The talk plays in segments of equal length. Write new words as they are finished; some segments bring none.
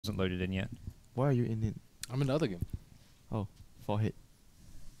Isn't loaded in yet. Why are you in it? I'm in the other game. Oh, forehead.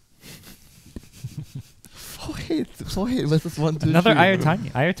 Forehead versus 1, 2, Another 3, Io bro.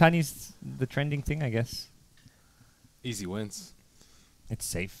 Tiny. Io Tiny's the trending thing, I guess. Easy wins. It's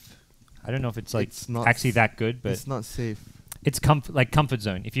safe. I don't know if it's like It's not actually that good, but it's not safe. it's like comfort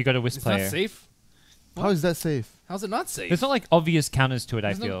zone. If you got a Wisp It's player, not safe. How is that safe? How's it not safe? there's not like obvious counters to it.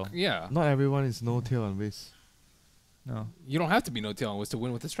 There's I feel. yeah. Not everyone is no tail on Wisp. No, You don't have to be no tail on Wisp to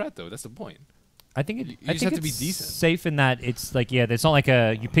win with the strat though. That's the point. I think You I just think have to be it's decent. safe in that it's like there's not like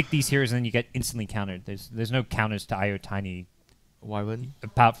a you pick these heroes and then you get instantly countered. There's no counters to Io Tiny Wyvern?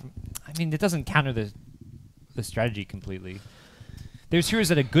 apart from. I mean, it doesn't counter the strategy completely. There's heroes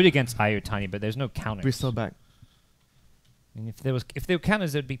that are good against Io Tiny, but there's no counters. Bristleback. And if there were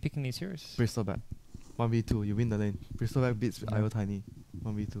counters, they'd be picking these heroes. Bristleback. 1v2, you win the lane. Bristleback beats No. Io Tiny.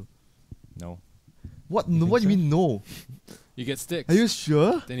 1v2. No. What? You No, think what do you so? mean no? You get sticks. Are you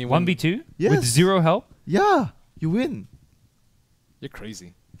sure? Then you win. 1v2 Yes. with 0 help. Yeah, you win. You're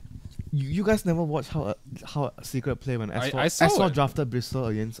crazy. You guys never watch how a secret play when I saw it. drafted Bristol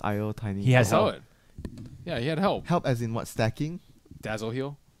against Io Tiny. He I has saw help. it. Yeah, he had help. Help as in what, stacking? Dazzle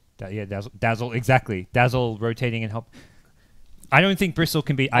heal. Dazzle, exactly. Dazzle rotating and help. I don't think Bristol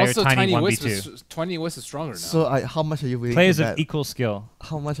can beat Io Also, Tiny Wisp 1v2. is, Tiny Wisp is stronger now. So how much are you willing Players to of bet? equal skill.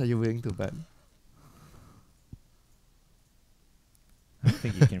 How much are you willing to bet? I don't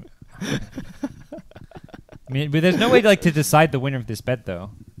think you can. I mean, but there's no way to decide the winner of this bet,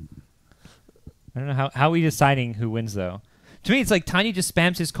 though. I don't know how are we deciding who wins, though. To me, it's like Tiny just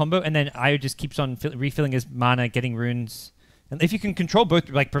spams his combo, and then Io just keeps on refilling his mana, getting runes. And if you can control both,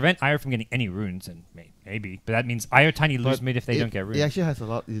 like prevent Io from getting any runes, and maybe, but that means Io Tiny lose But mid if they don't get runes. It actually has a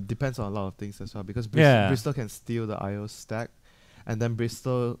lot. It depends on a lot of things as well because Yeah. Bristol can steal the IO stack, and then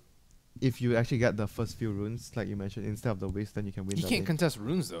Bristol, if you actually get the first few runes, like you mentioned, instead of the waste, then you can win. He the can't lane. contest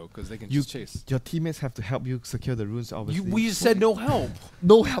runes though, because they can You- just chase. Your teammates have to help you secure the runes. Obviously, We just said no help.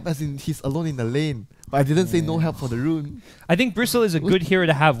 no help as in he's alone in the lane. But I didn't say no help for the rune. I think Bristol is a good hero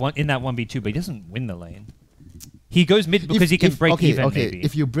to have in that 1v2, but he doesn't win the lane. He goes mid because he can break even, Okay, maybe.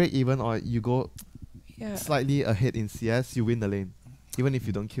 if you break even or you go Yeah. slightly ahead in CS, you win the lane, even if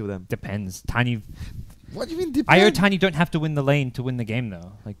you don't kill them. Depends. Tiny. What do you mean Io depends? Tiny don't have to win the lane to win the game,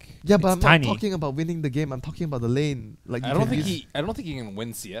 though. Like, Yeah, but it's I'm Tiny. not talking about winning the game. I'm talking about the lane. Like I you don't can think use- I don't think he can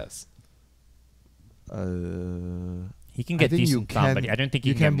win CS. He can I get think you decent farm, but can- I don't think he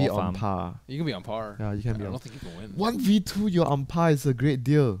you can can get be more on farm. par. You can be on par. Yeah, you can be I on. don't think he can win. 1v2, you're on par is a great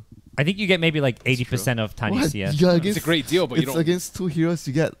deal. I think you get maybe like 80% of Tiny What? CS. You're It's against, a great deal, but you it's don't. against two heroes.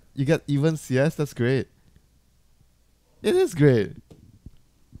 You get even CS. That's great. It is great.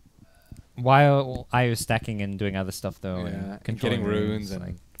 While Io stacking and doing other stuff, though, Yeah, and and controlling getting runes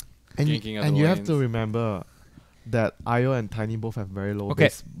like, And Ganking other and you have to lanes. remember that Io and Tiny both have very low Okay.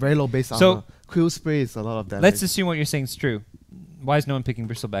 base So- armor. Quill spray is a lot of damage. let's assume what you're saying is true. Why is no one picking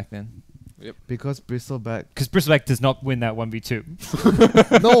Bristleback then? because Bristleback. Because Bristleback does not win that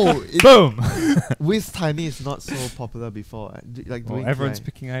 1v2. No, it, Boom! with Tiny is not so popular before. Like Well, doing everyone's TI.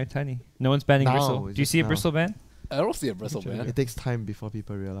 picking Io Tiny. No one's banning Now, Bristle. it's Do you just see a now. Bristle ban? I don't see a bristle Okay. ban. It takes time before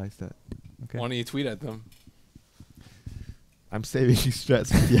people realize that. Okay. Why don't you tweet at them? I'm saving strats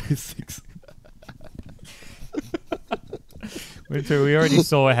for TI6. Winter, we already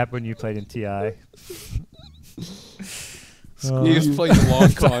saw what happened when you played in TI. You just played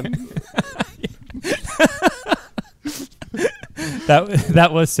long con. That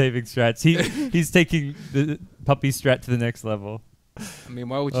was saving strats. He's taking the puppy strat to the next level. I mean,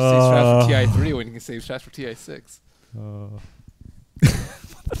 why would you save strats for TI3 when you can save strats for TI6?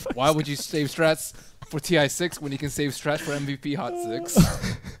 Why would you save strats for TI6 when you can save strats for MVP Hot 6?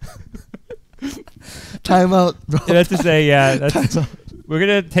 Time out, bro. Yeah, that's to say, yeah. That's, Time out. we're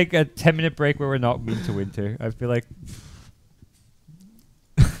gonna take a 10-minute break where we're not mean to Winter. I feel like.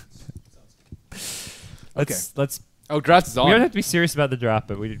 Let's. Oh, draft is on. We don't have to be serious about the draft,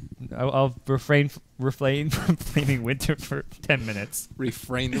 but I'll refrain from flaming Winter for 10 minutes.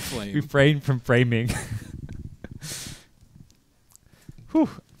 Refrain the flame. Refrain from framing. Whew.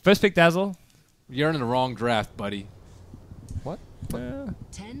 First pick Dazzle. You're in the wrong draft, buddy. What? 10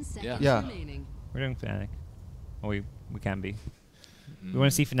 seconds Yeah. remaining. We're doing Fnatic. Or we can be. We want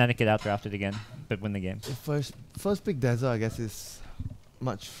to see Fnatic get outdrafted again, but win the game. The first pick Dazzle, I guess, is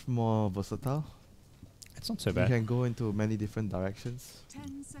much more versatile. It's not so You bad. can go into many different directions.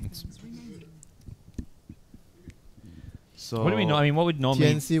 10 seconds remaining. So What do we know? I mean, what would normally...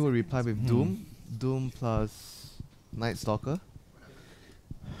 TnC would reply with Doom. Doom plus Night Stalker.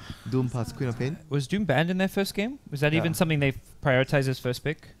 Doom plus Queen of Pain. Was Doom banned in their first game? Was that Yeah. even something they prioritized as first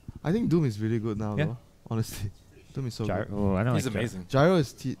pick? I think Doom is really good now, Yeah. though. Honestly. Doom is so Gyro. good. Oh, I don't He's like Gyro. amazing. Gyro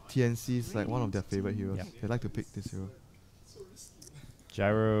is TNC's like one of their favorite heroes. Yeah. They like to pick this hero.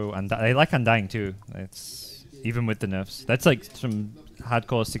 Gyro, they like Undying too. It's even with the nerfs. That's like some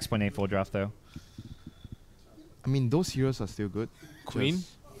hardcore 6.84 draft though. I mean, those heroes are still good. Queen?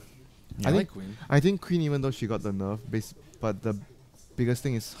 Just- I I like think Queen. I think Queen, even though she got the nerf, but the biggest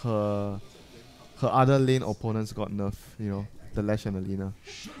thing is her other lane opponents got nerf. You know, the Lash and the Lina.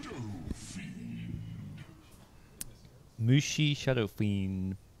 Mushi Shadow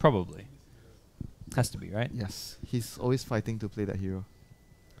Fiend, probably. Has to be, right? Yes, he's always fighting to play that hero.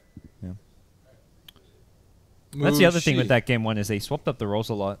 Yeah. That's the other thing with Mushi. that game one is they swapped up the roles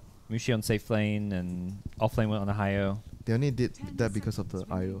a lot. Mushi on safe lane and off lane went on a high-o. They only did that because of the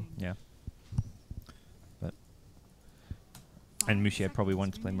IO. Yeah. And Mushi had probably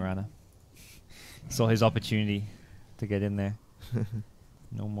wanted to play Mirana. Saw his opportunity to get in there.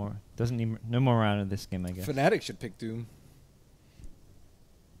 No more. Doesn't need no more Mirana this game, I guess. Fnatic should pick Doom.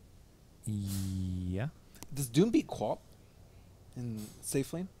 Yeah. Does Doom beat Quap in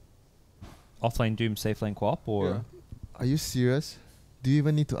safe lane? Offlane Doom, safe lane co-op, or Yeah. Are you serious? Do you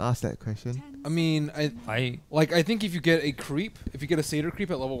even need to ask that question? I mean, I I think if you get a creep, if you get a Satyr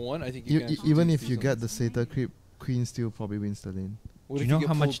creep at level 1, I think you can actually Even do if you get decent. the Satyr creep, Queen still probably wins the lane. What do if you know get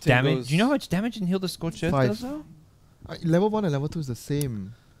how much pulled damage? Tingo's- Do you know how much damage and heal the Scorched Earth 5. does though? Level 1 and level 2 is the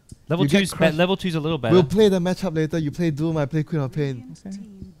same. Level You get 2's crushed. level 2's a little better. We'll play the matchup later. You play Doom, I play Queen of Pain.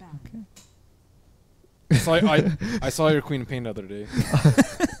 I saw your Queen of Pain the other day.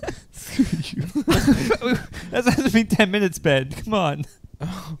 That hasn't been 10 minutes, Ben. Come on.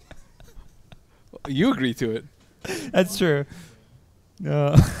 You agree to it. That's true.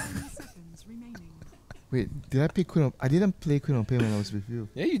 No. Wait, did I pick Queen of... I didn't play Queen of Pain when I was with you.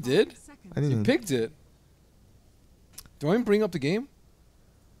 Yeah, you did. I You didn't. picked it. Do I even bring up the game?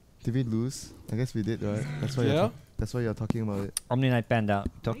 Did we lose? I guess we did, right? That's why Yeah. that's why you're talking about it. Omni Knight banned out.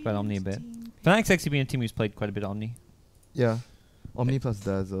 Talked about Omni a bit. Fnatic's actually been a team who's played quite a bit of Omni. Yeah. Omni plus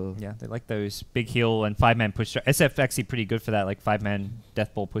Dazzle. Yeah, they like those big heal and 5-man push strat. SF actually pretty good for that, like 5-man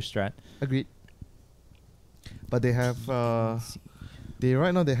death ball push strat. Agreed. But they have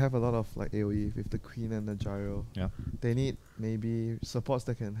right now they have a lot of like AoE with the Queen and the Gyro. Yeah. They need maybe supports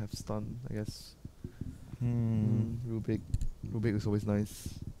that can have stun, I guess. Rubik is always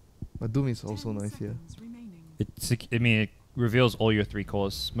nice. But Doom is also nice here. I mean, it reveals all your 3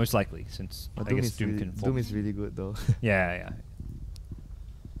 cores, most likely, since But I guess Doom can Doom is really good though. Yeah.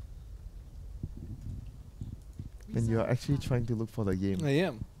 And you are actually trying to look for the game. I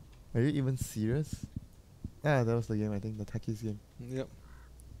am. Are you even serious? Yeah, that was the game, I think, the Takis game. Yep.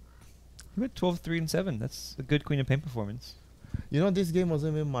 You went 12, 3, and 7. That's a good Queen of Pain performance. You know, this game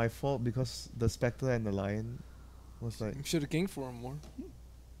wasn't even my fault because the Spectre and the Lion was like... You should have ganked for him more.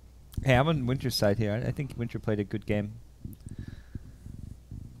 Hey, I'm on Winter's side here. I think Winter played a good game.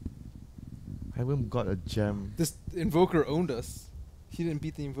 I even got a gem. This Invoker owned us. He didn't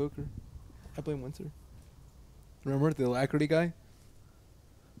beat the Invoker. I blame Winter. Remember the Alacrity guy?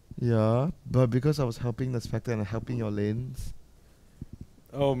 Yeah, but because I was helping the Spectre and helping your lanes...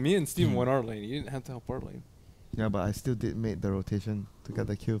 Oh, me and Steven won our lane. You didn't have to help our lane. Yeah, but I still did make the rotation to get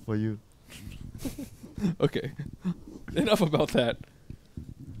the kill for you. Okay. Enough about that.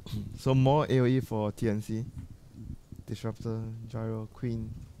 So more AoE for TnC. Disruptor, Gyro,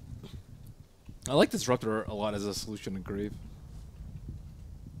 Queen. I like Disruptor a lot as a solution to Grave.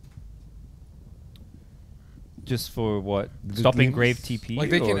 Just for what? The Stopping glimpse? Grave TP?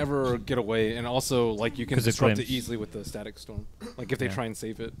 Like they can or- never get away, and also like you can 'Cause of disrupt it glimpse. easily with the Static Storm. Like if they Yeah. try and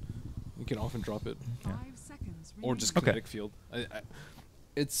save it, you can often drop it, Yeah. or just Okay. kinetic field.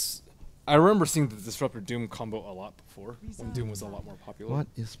 I remember seeing the Disruptor Doom combo a lot before when Doom was a lot more popular. What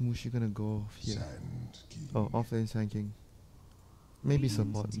is Mushi gonna go here? Oh, offlane Sand King. Maybe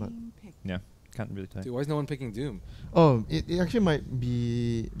support, but... Yeah, can't really tell. Dude, why is no one picking Doom? Oh, it actually might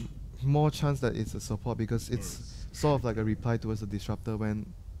be more chance that it's a support because it's sort of like a reply towards the Disruptor. When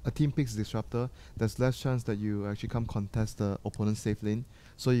a team picks Disruptor, there's less chance that you actually come contest the opponent's safe lane,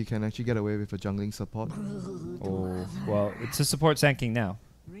 so you can actually get away with a jungling support. Oh, well, it's a support Sand King now.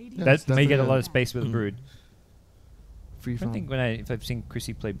 Yeah, That it's may get a definitely lot of space with Brood. Free I don't farm. think if I've seen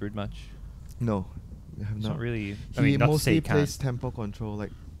Chrissy play Brood much. No, we have It's not. not really. I He mean, not to say mostly he plays can't. tempo control,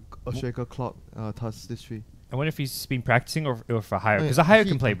 like a Shaker Clock, Tusk, this tree. I wonder if he's been practicing or for higher. Oh, Because yeah, a higher he-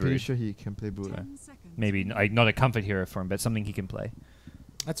 can play I'm pretty Brood. sure he can play Brood. Maybe not a comfort hero for him, but something he can play.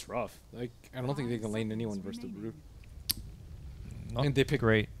 That's rough. Like I don't think they can lane anyone versus the Brood. Not And they pick-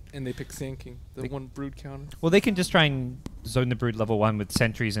 great. And they pick Sand King, the They- one Brood counter. Well, they can just try and zone the Brood level 1 with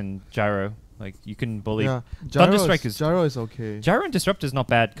sentries and gyro. Like you can bully. Yeah, Gyro Thunderstrike is Gyro is okay. Gyro and Disrupt is not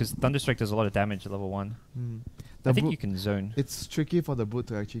bad because Thunderstrike does a lot of damage at level 1. I think Brute- you can zone. It's tricky for the Brute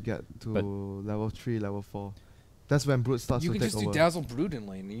to actually get to But- level 3, level 4. That's when Brute starts You to can take just do over. Dazzle Brood in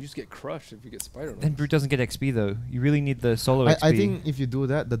lane, and you just get crushed if you get Spider. Then Brute doesn't get XP though. You really need the solo XP. I think if you do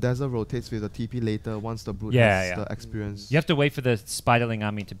that, the Dazzle rotates with the TP later once the Brute Yeah, has yeah. the experience. You have to wait for the Spiderling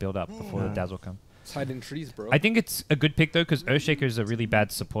army to build up before the Yeah. Dazzle come. It's hide in trees, bro. I think it's a good pick though, because Earthshaker is a really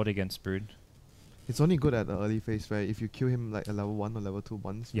bad support against Brood. It's only good at the early phase, right? If you kill him like a level 1 or level 2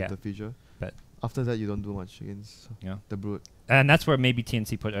 once Yeah. with the fissure, But- after that you don't do much against Yeah. the Brute. And that's where maybe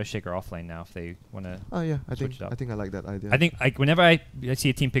TnC put Earthshaker offlane now if they want to. Oh yeah, I Switch think it up. I think I like that idea. I think like whenever I see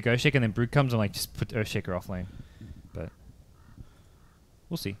a team pick Earthshaker and then Brood comes, I'm like just put Earthshaker offlane. But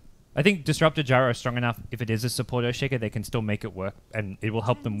we'll see. I think Disruptor Gyro are strong enough. If it is a support Earthshaker, they can still make it work, and it will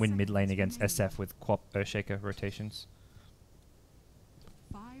help them win mid lane against SF with Quap Earthshaker rotations.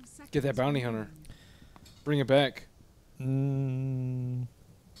 5 seconds. Get that bounty hunter. Bring it back.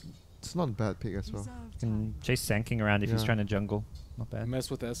 it's not a bad pick as well. Reserve Can time. chase Sanking around if he's Yeah. trying to jungle. Not bad. Mess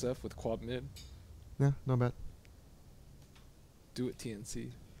with SF with quad mid. Yeah, not bad. Do it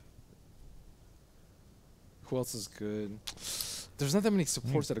TnC. Who else is good? There's not that many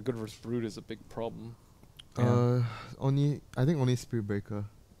supports that are good versus Brood is a big problem. Yeah. I think only Spirit Breaker,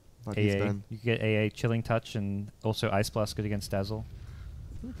 but he's AA. banned. You can get AA, Chilling Touch, and also Ice Blast good against Dazzle.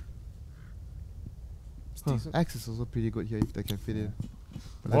 It's Huh. decent. Axe is also pretty good here if they can fit in.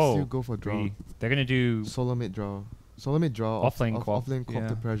 But Whoa, let's still go for draw. greedy. They're gonna do Solo mid draw. Solo mid draw. Offlane off, quap, offlane quap yeah.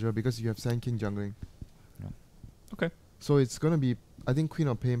 the pressure because you have Sand King jungling. Yeah. Okay. So it's gonna be, I think, Queen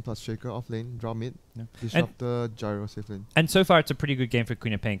of Pain plus Shaker offlane, draw mid, Yeah. Disruptor, Gyro safe lane. And so far, it's a pretty good game for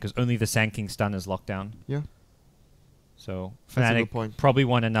Queen of Pain because only the Sand King stun is locked down. Yeah. So That's a good Fnatic point. probably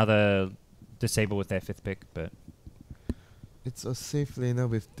want another disable with their 5th pick, but It's a safe laner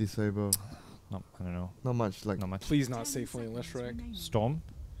with disable. I don't know. Not much like. Not much. Please not safe lane, let's Shrek. Storm?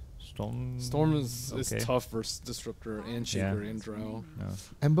 Storm? Storm is okay. tough versus Disruptor and Shaker and Drow. No.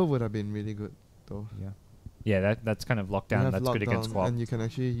 Ember would have been really good though. Yeah. Yeah, that's kind of locked You down. have That's good against lockdown, Quap. and you can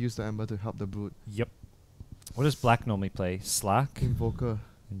actually use the Ember to help the Brood. Yep. What does Black normally play? Slack? Invoker.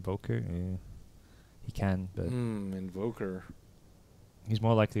 Invoker? Yeah. He can, but Invoker. he's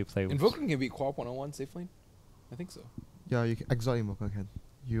more likely to play with... Invoker can beat Quap 1-on-1 safe lane? I think so. Yeah, you can Exalt Invoker can.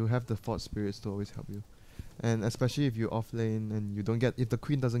 You have the Fort Spirits to always help you. And especially if you off lane and you don't get, if the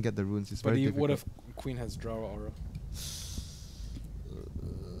Queen doesn't get the runes, it's But very what difficult. if Queen has Drow aura?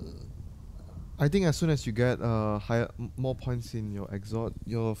 I think as soon as you get more points in your Exalt,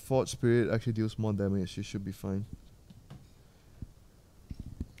 your Fort Spirit actually deals more damage. You should be fine.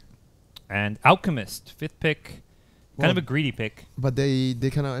 And Alchemist, 5th pick. Kind of a greedy pick. But they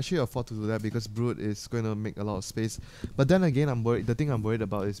can actually afford to do that because Brood is going to make a lot of space. But then again, I'm worried. The thing I'm worried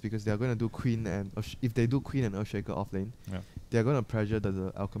about is because they are going to do Queen and if they do Queen and Earthshaker off lane, Yeah. they are going to pressure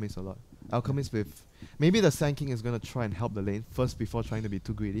the Alchemist a lot. Alchemist with maybe the Sand King is going to try and help the lane first before trying to be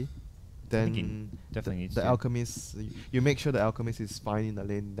too greedy. think he Then definitely needs the to. Alchemist, you make sure the Alchemist is fine in the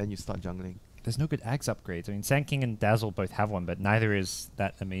lane. Then you start jungling. There's no good axe upgrades. I mean, Sand King and Dazzle both have one, but neither is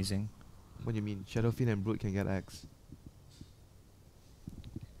that amazing. What do you mean? Shadowfiend and Brood can get Axe.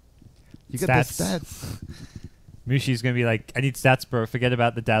 You Stats. get the stats. Mushi's gonna be like, I need stats, bro. Forget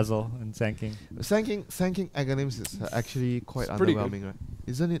about the Dazzle and Sand King. Sand King Aghanim's is actually quite It's pretty good. underwhelming, right?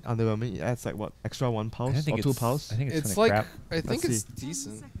 Isn't it underwhelming? It adds like what, extra 1 I pulse don't think or 2 it's- pulse? I think it's, It's kinda like, crap. I think Let's it's see.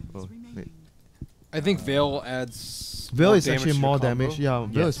 decent. Oh, wait. I think Veil adds Veil more is damage actually to your more combo. damage. Yeah,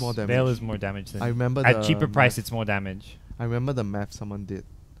 Veil is more damage. Veil is more damage than. I remember at the cheaper price, math. it's more damage. I remember the math someone did.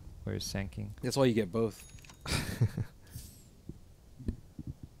 Where's Sand King? That's why you get both.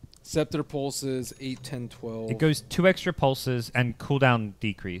 Scepter pulses 8, 10, 12. It goes 2 extra pulses and cooldown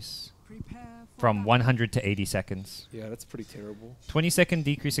decrease Prepare for from battle. 100 to 80 seconds. Yeah, that's pretty terrible. 20-second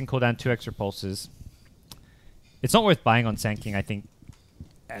decrease in cooldown, 2 extra pulses. It's not worth buying on Sand King, I think,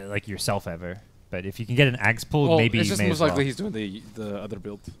 like yourself ever. But if you can get an Axe pull, Well, maybe it's you just may most as well. likely he's doing the other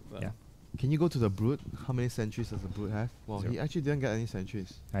build. Yeah. Can you go to the Brood? How many sentries does the Brood have? Well, 0. he actually didn't get any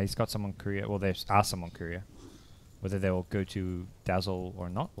sentries. He's got some on Korea. Well, there's some on Korea. Whether they'll go to Dazzle or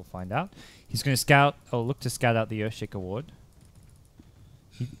not, we'll find out. He's going to scout, or look to scout out the Earthshaker ward.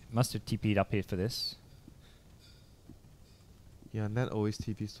 He must have TP'd up here for this. Yeah, Nat always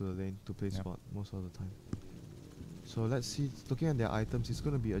TPs to the lane to play Yeah. spot most of the time. So let's see. Looking at their items, it's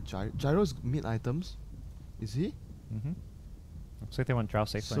going to be a Gyro. Gyro's mid items. Is he? Mm-hmm. Looks like they want Drow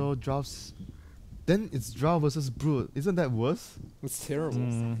safe lane. So Drough's... Then it's Drow versus Brood. Isn't that worse? It's terrible.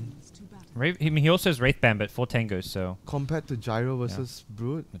 Seconds to battle. He also has Wraith Band, but 4 tangos, so Compared to Gyro versus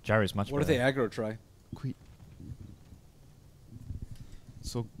Brood? the Gyro is much What if better. they aggro try?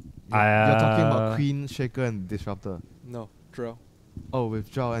 So you're talking about Uh, Queen, Shaker, and Disruptor. No, Drow. Oh,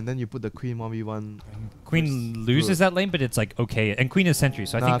 withdraw, and then you put the queen 1v1. Queen First loses rook. that lane, but it's like okay. And Queen is sentry,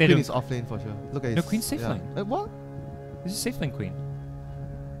 so I think they queen don't. is off lane for sure. Look at No, his- queen's safe lane. What? This is safe lane Queen.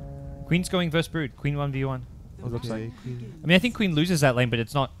 Queen's going versus Brood. Queen 1v1. It looks like. Queen. I mean, I think Queen loses that lane, but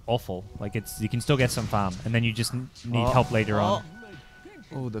it's not awful. Like you can still get some farm, and then you just need Oh. help later on.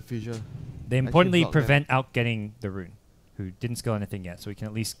 Oh, the fissure. They importantly blocked them. prevent out getting the rune, who didn't skill anything yet, so we can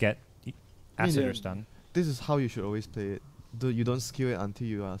at least get acid or stun. This is how you should always play it. You don't skill it until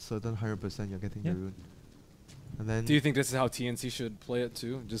you are certain 100% you're getting Yeah. the rune. And then Do you think this is how TnC should play it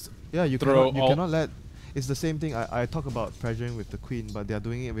too? Just yeah, you throw all- cannot let. It's the same thing. I talk about pressuring with the queen, but they are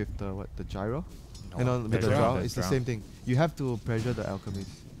doing it with the gyro. And on with the Drow. drow, it's the same thing. You have to pressure the alchemist.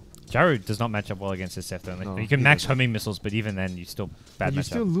 Gyro does not match up well against SF though. Like, No, you can he max doesn't. homing missiles, but even then, you still bad And you matchup.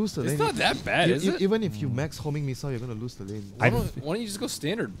 still lose the lane. it's not that bad, is it? Even if you max homing missile, you're gonna lose the lane. Why I've- don't you just go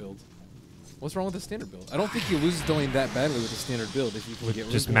standard build? What's wrong with the standard build? I don't think you lose the lane that badly with the standard build if you can get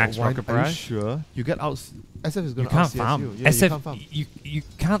just rid of max it. Why- rocket Are you barrage? sure? You get out. SF is You gonna can't out-CS farm. you. Yeah, SF, you can't farm. you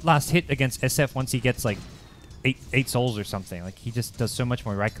can't last hit against SF once he gets like eight souls or something. Like he just does so much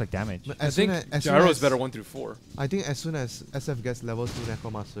more right click damage. But I as soon think as soon Gyro as- is better 1 through 4. I think as soon as SF gets level 2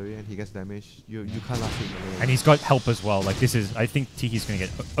 necromastery and he gets damage, you can't last hit the lane. And he's got help as well. Like this is, I think Tiki's gonna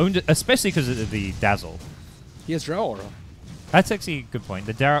get owned, especially because of the dazzle. He has Drow Aura. That's actually a good point.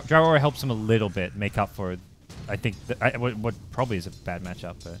 The Drow Aura helps him a little bit make up for, I think, what probably is a bad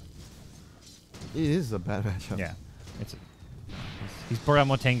matchup. But It is a bad matchup. yeah, he's brought out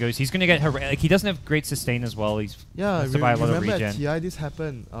more tangos. He's gonna get like he doesn't have great sustain as well. He's Yeah, has to buy a lot of remember regen. at TI this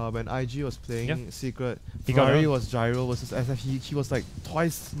happened when IG was playing Yeah. Secret. He got Ferrari owned. was Gyro versus SF. He was like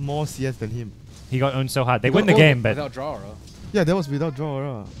twice more CS than him. He got owned so hard. They He win got the game, owned but Without Drow Aura. Yeah, that was without draw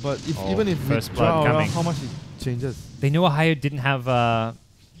aura. But if Oh, even if first with blood draw aura, coming. how much it changes? they knew Ohio didn't have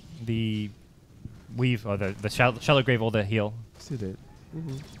the weave or the shallow grave or the heal. See that?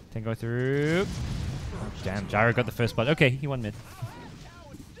 Tango through. Damn, Gyro got the first blood. Okay, he won mid.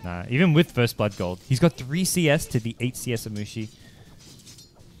 Nah, even with first blood gold, he's got 3 CS to the 8 CS of Mushi.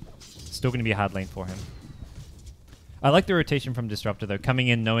 Still going to be a hard lane for him. I like the rotation from Disruptor though, coming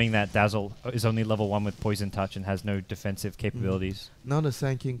in knowing that Dazzle is only level 1 with Poison Touch and has no defensive capabilities. Now the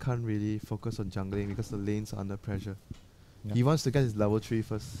Sand King can't really focus on jungling because the lanes are under pressure. Yeah. He wants to get his level 3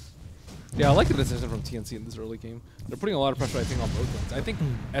 first. Yeah, I like the decision from TnC in this early game. They're putting a lot of pressure, I think, on both lanes. I think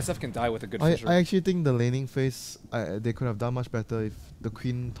SF can die with a good Fisher. I actually think the laning phase, they could have done much better if the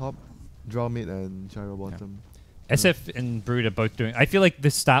Queen top, draw mid and Gyro bottom. SF and Brood are both doing... I feel like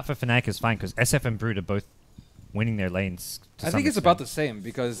this start for Fnatic is fine because SF and Brood are both winning their lanes. to I some think it's extent. about the same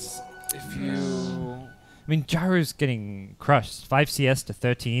because if you... I mean, Gyro's getting crushed. 5 CS to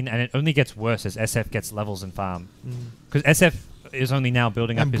 13, and it only gets worse as SF gets levels and farm. Because SF is only now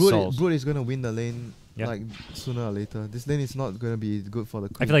building up And his souls. Brood is going to win the lane Yeah. like sooner or later. This lane is not going to be good for the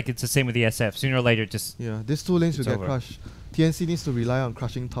Queen. I feel like it's the same with the SF. Sooner or later, just... Yeah, these two lanes will It's get over. crushed. TnC needs to rely on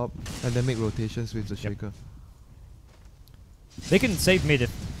crushing top and then make rotations with the Yep. Shaker. They can save mid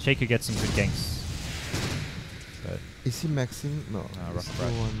if Shaker gets some good ganks. But Is he maxing? No. Rocket it's still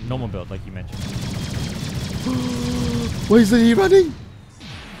Barrage. one. Normal build, like you mentioned. Why isn't he running?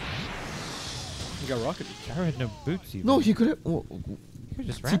 You got Rocket. Gyro had no boots even. No, he could have. Oh, He could've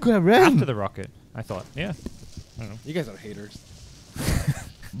just he ran. could have ran. After the rocket, I thought. Yeah. I don't know. You guys are haters.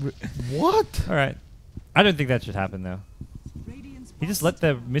 What? All right. I don't think that should happen, though. He just let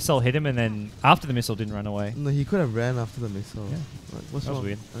the missile hit him, and then after the missile didn't run away. No, he could have ran after the missile. Yeah. Like, what's That was wrong?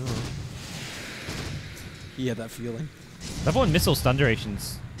 weird. I don't know. He had that feeling. Level 1 missile stun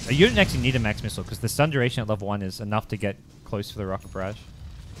durations. You don't actually need a max missile, because the stun duration at level 1 is enough to get close for the rocket barrage.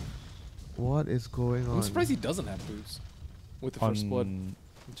 What is going on? I'm surprised he doesn't have boots with the first blood. On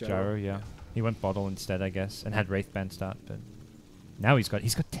Gyro, yeah. He went bottle instead, I guess, and had Wraith Band start, but now he's got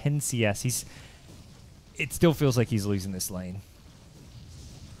 10 CS. It still feels like he's losing this lane.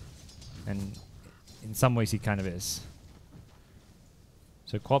 And in some ways he kind of is.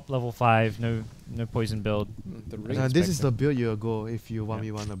 So Quap level 5, no poison build. The Ring ring. This is Spectre. the build you'll go if you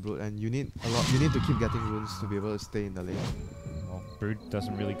 1v1 a Brood, and you need a lot. You need to keep getting runes to be able to stay in the lane. Well, Brood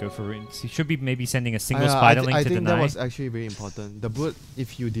doesn't really go for runes. He should be maybe sending a single I Spider Link to think deny. that was actually very important. The Brood,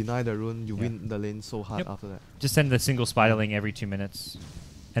 if you deny the rune, you Yeah. win the lane so hard Yep. after that. Just send the single Spiderling every 2 minutes.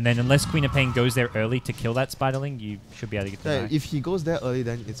 And then unless Queen of Pain goes there early to kill that Spiderling, you should be able to get the Yeah, knife. if he goes there early,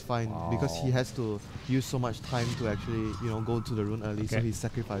 then it's fine because he Oh. has to use so much time to actually, go to the rune early. So Okay. he's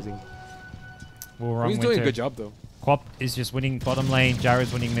sacrificing. We'll run He's doing a Winter. good job though. Quap is just winning bottom lane.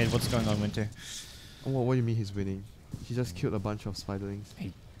 Gyro's winning mid. What's going on, Winter? What do you mean he's winning? He just killed a bunch of spiderlings.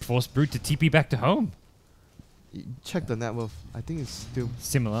 He forced Brood to TP back to home. Check the net worth. I think it's still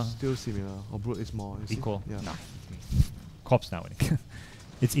Similar. similar. Or Brood is more. You see? Equal. Yeah. No. Quap's not winning.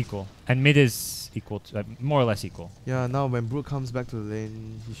 It's equal. And mid is equal, to, more or less equal. Yeah, now when Brook comes back to the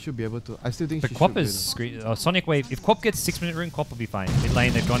lane, he should be able to. I still think But she Quap should win. is Sonic Wave. If Quap gets 6-minute rune, Quap will be fine. Mid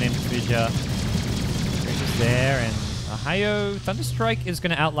lane, they've gone in for Fissure. Grave is there, and Ahayo Thunderstrike is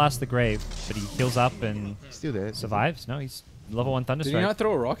going to outlast the Grave, but he heals up and Still there. survives. No, he's level 1 Did you Thunderstrike. not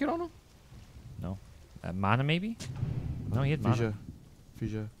throw a rocket on him? No. Mana maybe? No, he had mana. Fissure.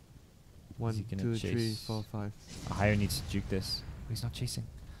 Fissure. Is he 1, gonna 2, 3, chase? 4, 5. Ahayo needs to juke this. He's not chasing.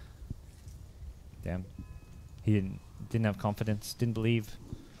 Damn. He didn't have confidence, didn't believe.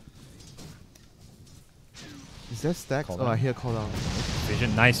 Is there stacks? Call Oh, I down. hear call down.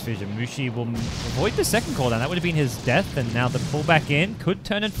 Vision, nice vision. Mushi will avoid the second cooldown. That would have been his death, and now the pullback in could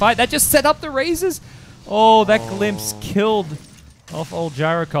turn and fight. That just set up the razors. Oh, that glimpse killed off old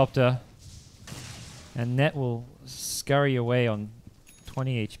Gyrocopter. And Net will scurry away on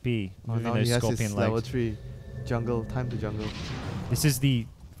 20 HP. Oh, moving now those he has scorpion his level legs. 3 jungle. Time to jungle. This is the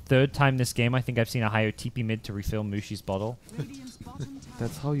third time this game I think I've seen Ahayo TP mid to refill Mushi's bottle. Radiant's bottom tower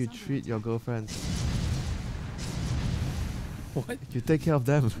That's how you treat your girlfriends. What? You take care of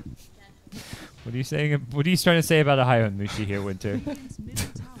them. What are you saying? What are you trying to say about Ahayo and Mushi here, Winter? Radiant's middle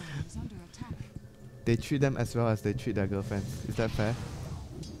tower is under attack. They treat them as well as they treat their girlfriends. Is that fair?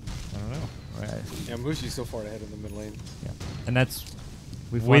 I don't know. Right. Yeah, Mushi's so far ahead in the mid lane. Yeah. And that's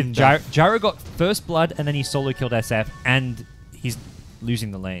With with one death. Gyro got first blood and then he solo killed SF and he's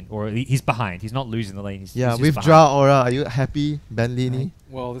losing the lane, or he's behind. He's not losing the lane. He's Yeah, just with behind. Draw Aura, are you happy, Benlini?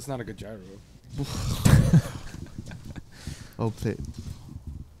 Well, that's not a good gyro. Oh, played.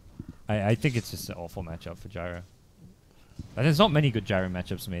 I think it's just an awful matchup for Gyro. And there's not many good Gyro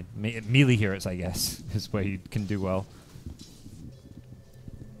matchups made. Melee heroes, I guess, is where you can do well.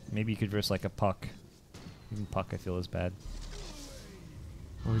 Maybe you could verse like a Puck. Even Puck, I feel, is bad.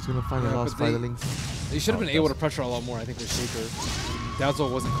 Oh, he's gonna find a Yeah, lot of but they- spiderlings. They should have Oh, been able to that's- pressure a lot more, I think, with Shaker. Dazzle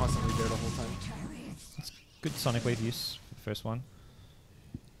wasn't constantly there the whole time. Good Sonic Wave use for the first one.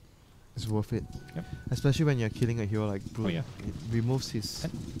 It's worth it. Yep. Especially when you're killing a hero like Brute. Oh, yeah. It removes his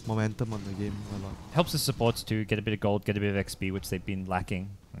momentum on the game a lot. Helps the supports too, get a bit of gold, get a bit of XP, which they've been lacking.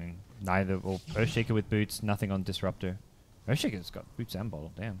 I mean, neither, or Earthshaker with boots, nothing on Disruptor. Earthshaker's got boots and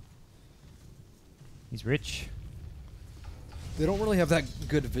bottle, damn. He's rich. They don't really have that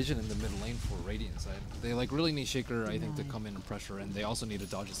good vision in the mid lane for Radiant side. They like really need Shaker, I think, to come in and pressure, and they also need to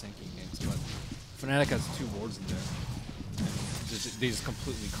dodge a Sanking games. But Fnatic has 2 wards in there. And they just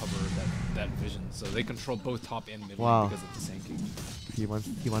completely cover that vision, so they control both top and mid Wow. lane because of the Sanking.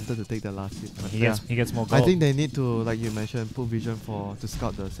 He wanted to take the last hit. But He yeah. gets more gold. I think they need to, like you mentioned, put vision to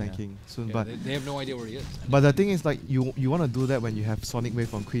scout the Sanking soon. Yeah, But they have no idea where he is. But the thing is, like, you want to do that when you have Sonic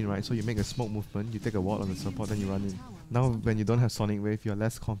Wave on Queen, right? So you make a smoke movement, you take a ward on the support, then you run in. Now, when you don't have Sonic Wave, you're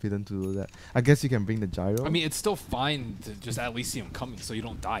less confident to do that. I guess you can bring the gyro. I mean, it's still fine to just at least see him coming, so you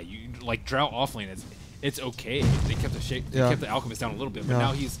don't die. You like Drought offlane. It's okay. They kept they Yeah. kept the Alchemist down a little bit, but Yeah.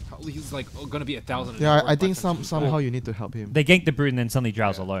 now he's like gonna be 1,000. yeah, I think somehow you need to help him. They gank the Brood and then suddenly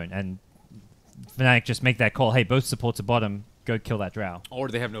Drow's Yeah. alone, and Fnatic just make that call, hey, both supports are bottom, go kill that Drow. Or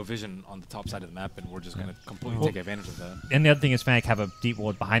they have no vision on the top side of the map, and we're just gonna completely Well- take advantage of that. And the other thing is Fnatic have a deep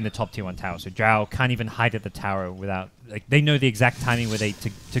ward behind the top tier 1 tower, so Drow can't even hide at the tower without, like, they know the exact timing where they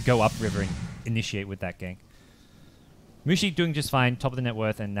to go upriver and initiate with that gank. Mushi doing just fine, top of the net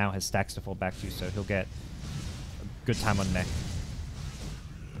worth, and now has stacks to fall back to, so he'll get a good time on mech.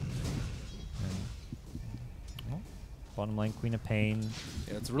 Well, bottom lane, Queen of Pain.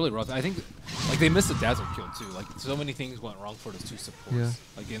 Yeah, it's really rough. I think like they missed the Dazzle kill too. Like so many things went wrong for those 2 supports. Yeah.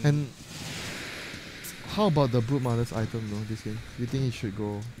 Like in And how about the Brute Mother's item, though, this game? Do you think it should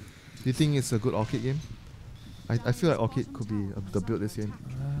go... Do you think it's a good Orchid game? I feel like Orchid could be the build this game.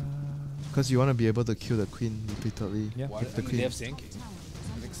 Because you want to be able to kill the Queen repeatedly. Yeah. why, If I the mean, Queen... they have Sanking.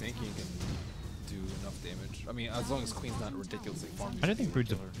 I think Sanking can do enough damage. I mean, as long as Queen's not ridiculously farmed. I don't think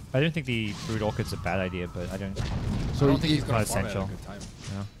I don't think the Brood Orchid's a bad idea, but I don't. So I don't think it- he's gonna not farm it at a essential. good time,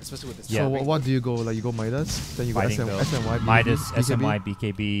 Yeah. especially with this. Yeah. So what do you go? Like you go Midas, then you go Fighting SM, build. SNY, BKB, Midas, BKB, SMY,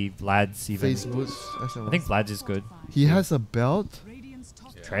 BKB, Vlad's even. Face Boots, SNY. I think Vlad's is good. He has a belt. Radiant's top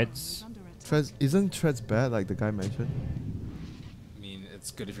Yeah. tower Treads. is under attack. Treads, isn't Treads bad like the guy mentioned? I mean,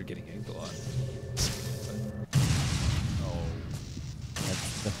 it's good if you're getting ganked a lot.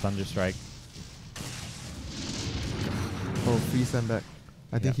 That's the Thunderstrike. Oh, free sandbag.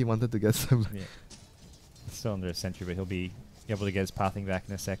 I think Yeah. he wanted to get some. Yeah. Still under a sentry, but he'll be able to get his pathing back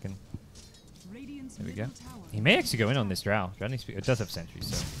in a second. Radiant's There we go. middle tower He may actually go in on this Drow. Drow needs to be, it does have sentry,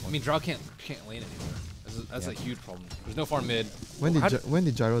 so. I mean, Drow can't lane anymore. That's Yeah. a huge problem. There's no farm mid. When How did Gyro die? when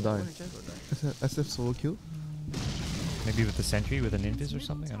did Gyro die? SF solo kill? Maybe with the sentry, with an invis or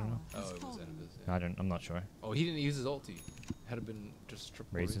something? I don't know. Oh, it was Invis. I'm not sure. Oh, he didn't use his ulti. Had it been just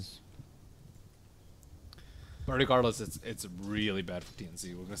triple Raises. But regardless, it's really bad for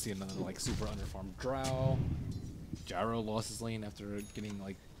TnC. We're gonna see another like super underfarmed Drow. Gyro lost his lane after getting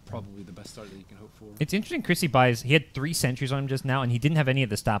like probably the best start that you can hope for. It's interesting. Chrissy buys. He had 3 sentries on him just now, and he didn't have any at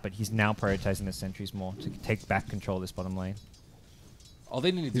the start, but he's now prioritizing the sentries more to take back control of this bottom lane. All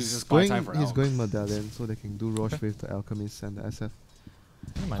they need to do is He's just buy going, time for he's Alc. going Medallion so they can do Roche with the Alchemist and the SF.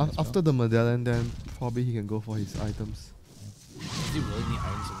 I don't mind this After build. the Medallion, then probably he can go for his items. Does he really need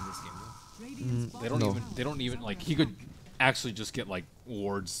items to win this game though? Radiant's They don't No. even. They don't even like. He could actually just get like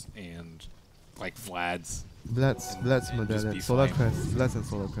wards and like Vlads, Vlad's And just Medallion, be Solar fine. Crest, Vlad's and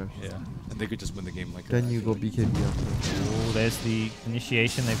Solar Crest. yeah, and they could just win the game like Then that. you I feel go like. BKB after. Oh, there's the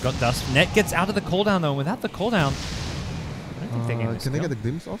initiation. They've got Dust. Net gets out of the cooldown though. Without the cooldown, I don't think they're getting this Can I kill. get the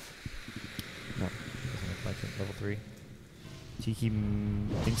glimpse off? No. Doesn't look like it. Level 3. Tiki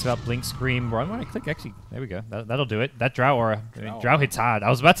thinks about Blink Scream. Run when I click. Actually, there we go. That'll do it. That Drow aura. I mean, Drow Drow aura. hits hard.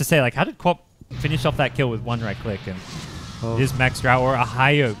 I was about to say, like, how did Quap finish off that kill with 1 right click? And Oh. it is max Drow aura.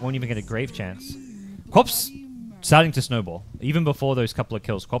 Ahayo won't even get a grave chance. Quap's starting to snowball. Even before those couple of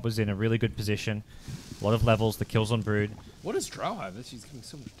kills, Quap was in a really good position. A lot of levels. The kills on Brood. What does Drow have? She's giving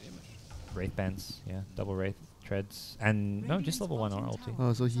so much damage. Wraith bands. Yeah, double Wraith treads. And no, just level 1 on ulti.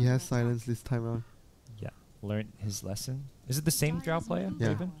 Oh, so he has silence this time around. Yeah, learned his lesson. Is it the same Drow player? Yeah,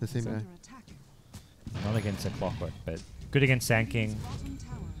 Ruben? the same guy. under attack. Not against a Clockwork, but good against Sanking. Bottom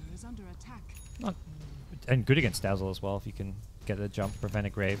tower is under attack. Not, and good against Dazzle as well if you can get a jump, prevent a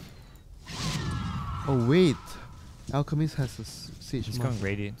grave. Oh wait, Alchemist has a Sage He's Mask. going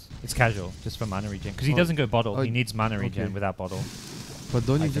Radiance. It's casual, just for mana regen. Because he Oh. doesn't go bottle. Oh, He needs mana okay. regen without bottle. But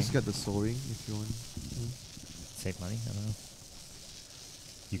don't I you just think. get the Soul Ring if you want? Save money? I don't know.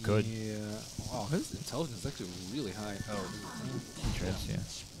 You could. Yeah. Wow, his intelligence is actually really high. Oh, Interest, yeah.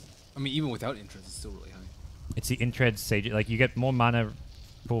 I mean, even without interest, it's still really high. It's the Intred Sage. Like, you get more mana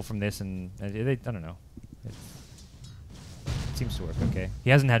pull from this, and I don't know. It seems to work okay. He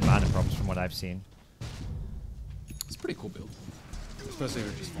hasn't had mana problems from what I've seen. It's a pretty cool build, especially if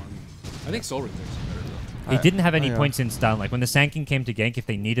you're just farming. I think Soul Ring's actually better though. He didn't have any yeah. points in stun. Like, when the Sanking came to gank, if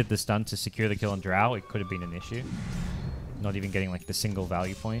they needed the stun to secure the kill on Drow, it could have been an issue. Not even getting, like, the single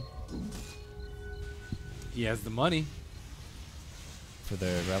value point He has the money. for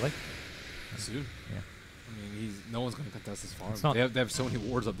the Relic. Soon. Yeah. I mean, no one's going to contest his farm. It's not- They have so many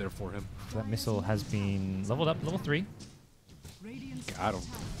wards up there for him. So that missile has been leveled up, level 3. Radiant's Got him.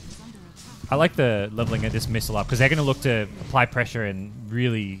 tower is under attack. I like the leveling of this missile up, because they're going to look to apply pressure and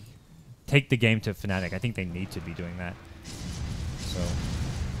really take the game to Fnatic. I think they need to be doing that. So,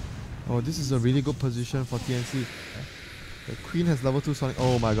 Oh, this is a really good position for TnC. The Queen has level 2 Sonic.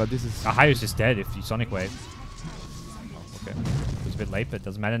 Oh my god, this is. Ahayo's just dead if you Sonic Wave. Oh, okay. It was a bit late, but it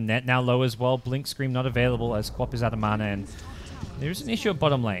doesn't matter. Net now low as well. Blink Scream not available as Quap is out of mana, and there's an issue at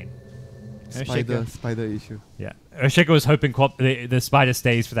bottom lane. Spider issue. Yeah. Urshika was hoping Quap, the spider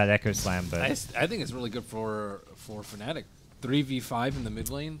stays for that Echo Slam, but I think it's really good for Fnatic. 3v5 in the mid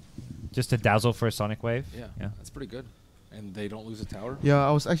lane. just to dazzle for a Sonic Wave. Yeah, Yeah. that's pretty good. And they don't lose a tower. Yeah,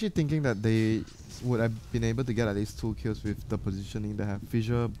 I was actually thinking that they would have been able to get at least 2 kills with the positioning. They have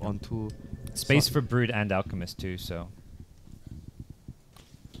Fissure on 2. Space for Brood and Alchemist too, so.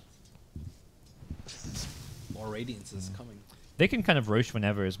 More Radiance is coming. They can kind of Roche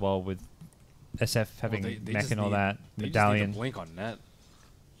whenever as well with SF having Well, they mech just and all need- that. They Medallion. just need to blink on net.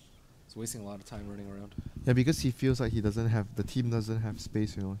 It's wasting a lot of time running around. Yeah, because he feels like he doesn't have, the team doesn't have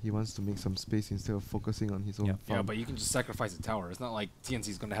space, you know. He wants to make some space instead of focusing on his own Yeah. Yeah, farm. but you can just sacrifice a tower. It's not like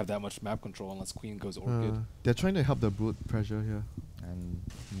TNC's going to have that much map control unless Queen goes Orchid. They're trying to help the Brood pressure here. And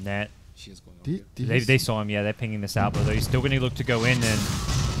Net. She is going Did, Orchid. did They, he they s- saw him, yeah, they're pinging this out, but he's still going to look to go in and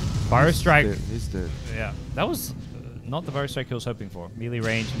Burrow Strike. He's dead. Yeah, that was not the Burrow Strike he was hoping for. Melee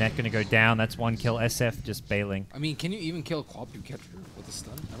range, Net going to go down. That's 1 kill. SF just bailing. I mean, can you even kill Quap you catch her with a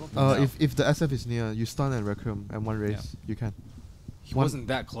stun? I don't think so. If the SF is near, you stun and Requiem and 1 raise, you can. He one- wasn't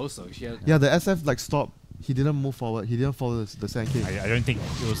that close though. She had Yeah, the SF like stopped. He didn't move forward. He didn't follow the Sand King. I don't think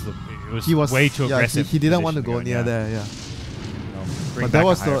it was He was way too yeah, aggressive. He didn't want to position go near in, there. Yeah, No, bring but back that a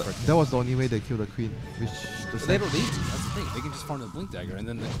was higher the for- that was the only way they killed the Queen. Which the But they Sand- don't need to. That's the thing. They can just farm the Blink Dagger and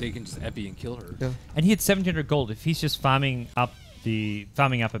then they can just epi and kill her. yeah. And he had 700 gold. If he's just farming up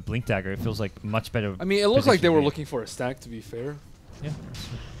a Blink Dagger, it feels like much better. I mean, it looked like they position were to be. looking for a stack. To be fair, Yeah.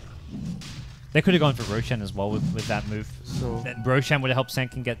 They could have gone for Roshan as well with that move. So That Roshan would have helped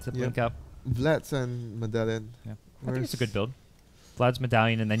Sankin get to Yeah. blink up. Vlad's and Medallion. Yeah. I think it's a good build. Vlad's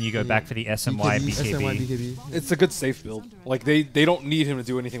Medallion, and then you go Yeah. back for the SMY BKB. SMY BKB. it's a good safe build. Like they don't need him to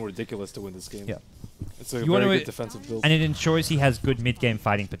do anything ridiculous to win this game. Yeah. It's a You wanna very wait- good defensive build. And it ensures he has good mid-game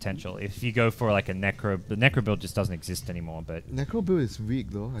fighting potential. If you go for like a Necro, the Necro build just doesn't exist anymore. But Necro build is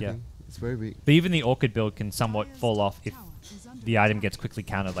weak though. I Yeah. think it's very weak. even the Orchid build can somewhat fall off if the item gets quickly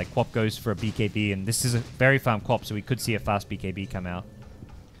countered. Like Quap goes for a BKB, and this is a very farm Quap, so we could see a fast BKB come out.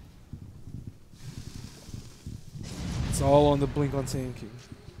 It's all on the blink on Saiyan King.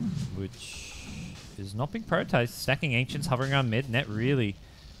 Which is not being prioritized. Stacking Ancients, hovering around mid, Net really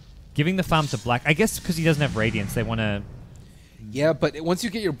giving the farm to Black. I guess because he doesn't have Radiance, they want to... Yeah, but once you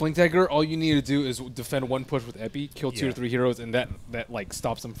get your blink dagger, all you need to do is defend one push with Epi, kill 2 Yeah. or 3 heroes, and that like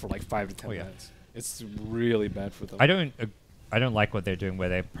stops them for like 5 to 10 Oh, yeah. minutes. It's really bad for them. I don't like what they're doing where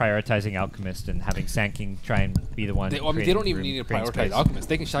they're prioritizing Alchemist and having Sand King try and be the one. They, I mean, they creating don't even room, need to creating prioritize space. Alchemist.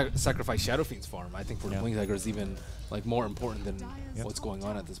 They can sacrifice Shadow Fiend's farm. I think for the Yeah. blink dagger is even like more important than Yep. what's going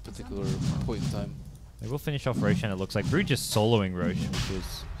on at this particular point in time. They will finish off Roshan, it looks like. Brood just soloing Roche, which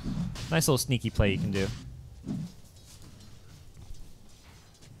is a nice little sneaky play you can do.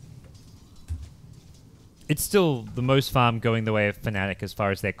 It's still the most farm going the way of Fnatic as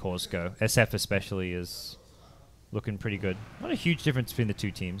far as their cores go. SF especially is looking pretty good. Not a huge difference between the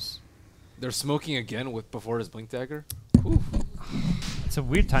two teams. They're smoking again with before his blink dagger. It's a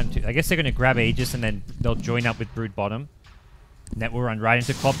weird time too. I guess they're going to grab Aegis and then they'll join up with Brood bottom. Net will run right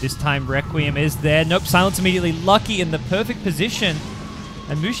into Quap. This time Requiem is there. Nope, Silence immediately. Lucky in the perfect position.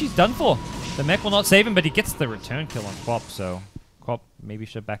 And Mushi's done for. The mech will not save him, but he gets the return kill on Quap, so Quap maybe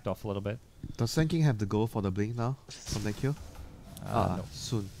should have backed off a little bit. Does Sand King have the goal for the blink now from that kill? No.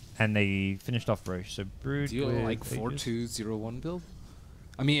 Soon. And they finished off Roche. So Brood Do you with like Aegis. 4-2-0-1 build?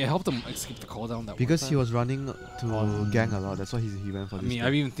 I mean, it helped him escape the cooldown that Because one he time. was running to gang a lot. That's why he went for I this. mean,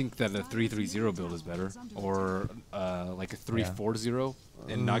 build. I even think that a 3-3-0 build is better, or like a 3-4-0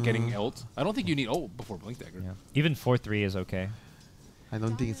 and not getting ult. I don't think you need ult before blink dagger. Yeah. Even 4-3 is okay. I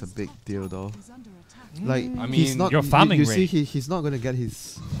don't think it's a big deal though. Is under attack. Like I he's mean, not. Your you- farming you see, rate. he's not gonna get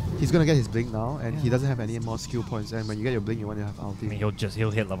his. He's gonna get his blink now, and he doesn't have any more skill points. And when you get your blink, you want to have ulti. I mean,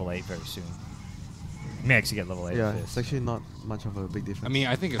 he'll hit level 8 very soon. He may actually get level 8 yeah, first. it's actually not much of a big difference. I mean,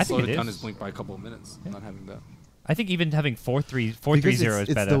 I think I it think slowed it it down is. his blink by a couple of minutes, Yeah. not having that. I think even having 4-3-0 because is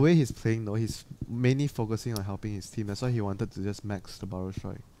it's better. the way he's playing though. He's mainly focusing on helping his team. That's why he wanted to just max the Burrow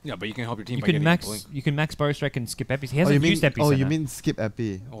Strike. Yeah, but you can help your team You by can getting max. blink. You can max Burrow Strike and skip Epi. He Oh, hasn't you mean, used Epi. oh, you mean skip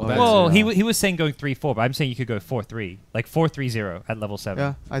Epi? Oh, Oh, that's- Well, yeah. he was saying going 3-4, but I'm saying you could go 4-3, like 4-3-0 at level 7.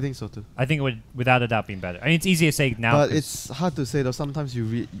 Yeah, I think so too. I think it would, without a doubt, be better. I mean, it's easier to say now. But 'cause it's hard to say though. Sometimes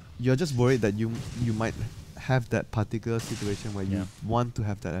you're just worried that you might have that particular situation where you Yeah. want to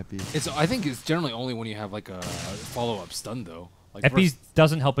have that Epi. I think it's generally only when you have like a follow-up stun though. Like Epi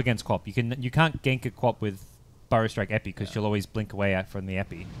doesn't help against Quap. You can't gank a Quap with Burrow Strike Epi because she'll always blink away from the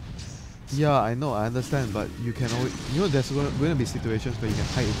Epi. Yeah, I know, I understand, but you can always, there's going to be situations where you can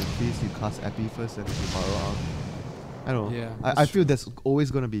hide in the trees, you cast Epi first, and then you borrow out. I don't know. Yeah, I that's feel there's always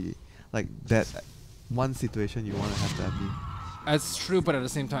going to be like that one situation you want to have the Epi. That's true, but at the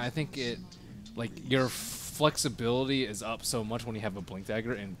same time, I think like your flexibility is up so much when you have a blink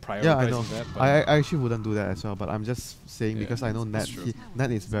dagger and prioritizing Yeah, I know. that. But I actually wouldn't do that as well, but I'm just saying Yeah, because I know that's Nat, true.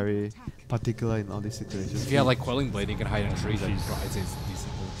 Nat is very particular in all these situations. if you have like Quelling Blade, you can hide in trees. I'd She's- say it's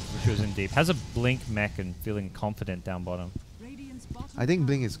decent. Which was in deep. Has a blink mech and feeling confident down bottom. Radiant's bottom I think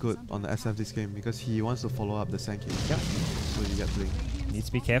Blink is tower good is on the under SF this game because he wants to follow up the Sand King. Yep. So you get Blink. attack. Needs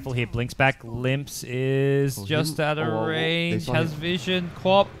to be careful here. Blinks back. Limps is Oh, just him- out of oh, they range. saw Has him. vision.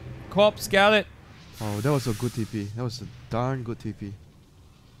 Quap, scout it. Oh, that was a good TP. That was a darn good TP.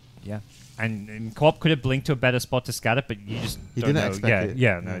 Yeah. And Quap could have blinked to a better spot to scout it, but you just He don't didn't know. expect Yeah, it.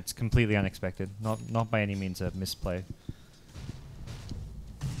 yeah, no, Yeah. it's completely unexpected. Not by any means a misplay.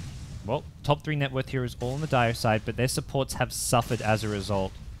 Well, top 3 net worth here is all on the Dire side, but their supports have suffered as a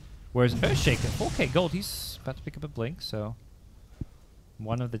result. Whereas Earthshaker, 4k gold, he's about to pick up a blink, so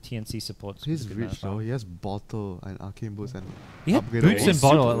one of the TnC supports. He's with a good amount rich of though. farm. He has Bottle and Arcane Boots and He had upgraded boots wand. and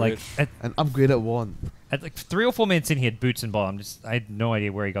bottle Super at like rich. at, An upgraded wand. at like 3 or 4 minutes in. He had boots and bottle. I had no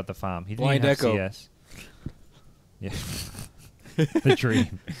idea where he got the farm. He didn't Blind even have Echo. CS. Yeah, the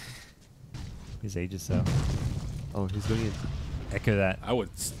dream. His Aegis though. Oh, he's going in. Echo that. I would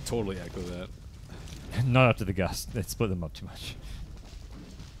totally echo that. Not up to the gust. They split them up too much.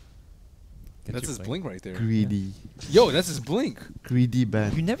 Gets That's your his blink right there. Greedy. Yo, that's his blink. Greedy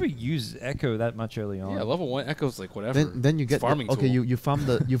band. You never use Echo that much early on. Yeah, level 1 echoes like whatever. Then you It's get farming okay. tool. You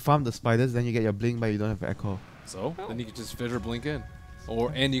farm the spiders. Then you get your blink, but you don't have echo. So then you can just fissure blink in,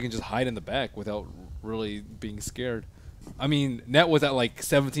 and you can just hide in the back without really being scared. I mean, Net was at like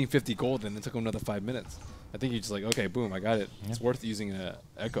 1750 gold, and it took him another 5 minutes. I think you're just like, okay, boom, I got it. Yeah. It's worth using a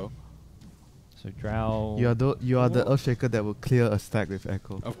echo. So Drow. You are the Earthshaker that will clear a stack with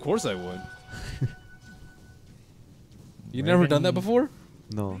echo. Of course I would. You never done that Raven- before?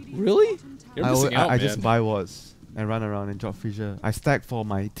 No. Really? You're missing out, I man. just buy wards and run around and drop Fissure. I stack for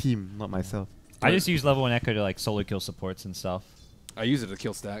my team, not myself. I just use level 1 Echo to like solo kill supports and stuff. I use it to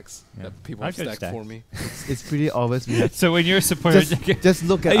kill stacks. Yeah. That people I have could stacked stack. for me. It's pretty obvious. We have So when you're a supporter, just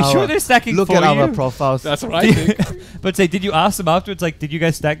look at are you our sure they're stacking look for at our you? profiles. That's what I think. But say, did you ask them afterwards? Like, did you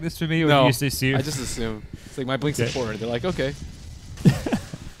guys stack this for me, or No, you just assume? I just assume. It's like my Blink Okay. supporter. They're like, okay.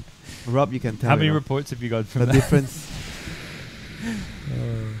 Rob, you can tell. How many you know, reports have you got from the that? difference?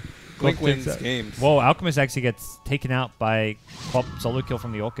 Blink Quap wins takes out. games. Whoa, Alchemist actually gets taken out by Quap solo kill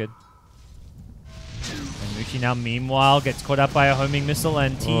from the Orchid. And Mushi now, meanwhile, gets caught up by a homing missile,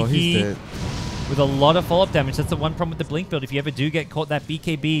 and Oh, he's Teehee dead. with a lot of follow-up damage. That's the one problem with the Blink build. If you ever do get caught, that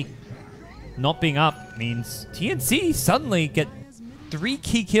BKB not being up means TnC suddenly get 3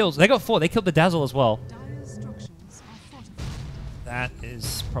 key kills. They got 4. They killed the Dazzle as well. Dire's structures are fortified. That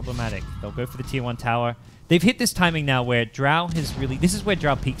is problematic. They'll go for the tier 1 tower. They've hit this timing now where Drow has really... This is where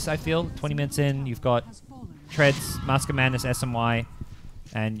Drow peaks, I feel. 20 minutes in, you've got Has fallen. Treads, Mask of Madness, SMY,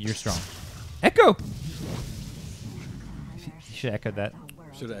 and you're strong. Echo! You should have echoed that.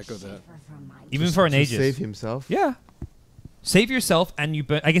 Should have echoed that. Even Just- for an just Aegis. save himself. Yeah. Save yourself, and you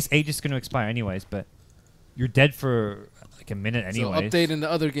burn... I guess Aegis is going to expire anyways, but you're dead for like a minute anyways. So update in the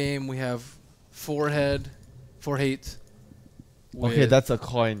other game, we have Forehead, Forehate. Okay, that's a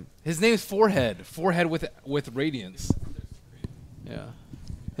coin. His name's Forehead. Forehead with Radiance. Yeah.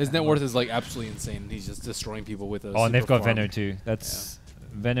 His net worth is like absolutely insane. He's just destroying people with a Oh, and they've super got farm. Veno too. That's...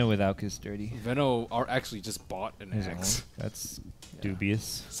 Veno with Alk is dirty. Veno are actually just bought an His X. own. That's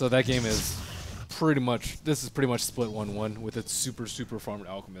dubious. So that game is pretty much, this is pretty much split 1-1 with its super farmed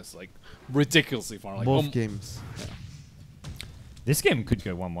Alchemist. Like, ridiculously farmed. Like, Both games. This game could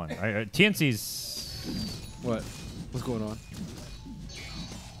go 1-1. TNC's... What? What's going on?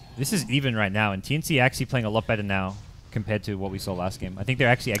 This is even right now, and TnC actually playing a lot better now compared to what we saw last game. I think they're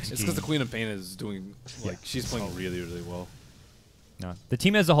actually It's executing. because the Queen of Pain is doing, like, she's playing really well. No. The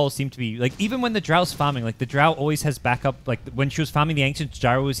team as a whole seemed to be, like, even when the Drow's farming, like, the Drow always has backup. Like, when she was farming the Ancients,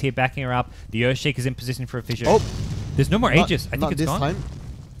 Gyro was here backing her up. The Earthshaker's in position for a fissure. Oh! There's no more Not- Aegis. I not think it's this gone. time.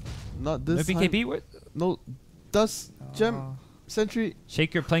 Not No this time. BKB? What? No. Does Gem Sentry?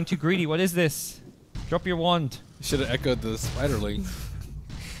 Shaker playing too greedy. What is this? Drop your wand. Should have echoed the Spiderling.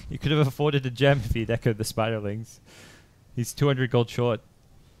 You could have afforded a gem if he'd echoed the Spiderlings. He's 200 gold short.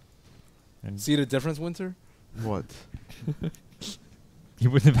 And See the difference, Winter? What? he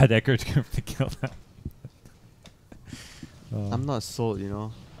wouldn't have had Echo to go for the kill now. I'm not sold, you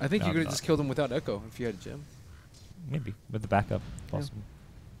know. I think No, you could I'm have just not. killed him without Echo if you had a gem. Maybe with the backup, possible.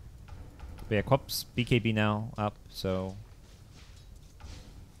 But yeah, Quap's BKB now up, so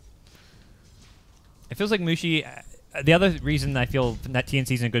it feels like Mushi. The other reason I feel that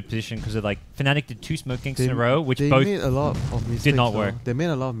TnC is in a good position because of like Fnatic did 2 smoke ganks in a row, which they both made a lot of mistakes. not though. work. They made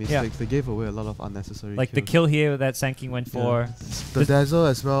a lot of mistakes. They gave away a lot of unnecessary like the kills. kill here that Sanking went for. The Dazzle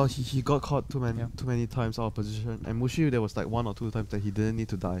as well. He got caught too Yeah. many times out of position. And Mushi, there was like 1 or 2 times that he didn't need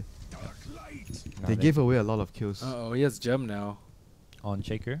to die. No, They gave away a lot of kills. Uh-oh, he has gem now. on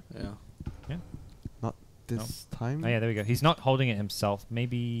Shaker. Yeah. This time. Oh yeah, there we go. He's not holding it himself.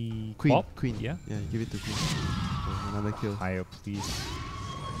 Maybe Queen. Quap? Queen. Yeah. Yeah, give it to Queen. So another kill. Io, please.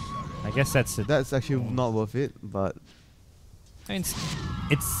 I guess that's it. That's actually not worth it, but I mean,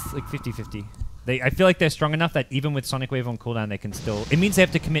 it's like 50-50. I feel like they're strong enough that even with Sonic Wave on cooldown, they can still... It means they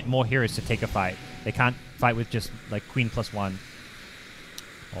have to commit more heroes to take a fight. They can't fight with just, like, Queen +1.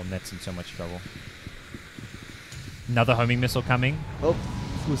 Oh, Net's in so much trouble. Another homing missile coming. oh,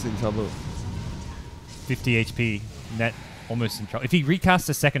 who's in trouble? 50 HP. Net almost in trouble. If he recasts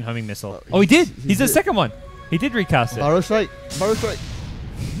a second homing missile... Oh, Oh, he did! he He's the did. second one! He did recast it. Barrow strike. Barrow strike.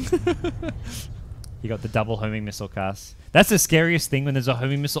 He got the double homing missile cast. That's the scariest thing when there's a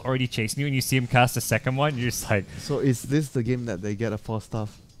homing missile already chasing you and you see him cast a second one. You're just like, So is this the game that they get a 4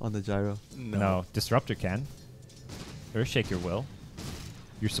 staff on the gyro? no. Disruptor can. Earthshaker will.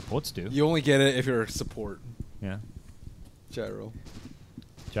 Your supports do. You only get it if you're a support. Yeah. Gyro.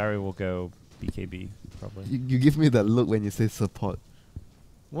 Gyro will go BKB, probably. You give me that look when you say support.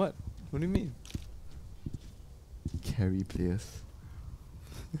 What? What do you mean? Carry players.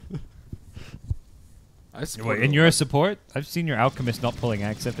 I support Wait, and you're a support? I've seen your Alchemist not pulling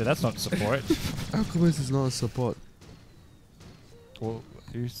Accepted. That's not support. Alchemist is not a support. Well,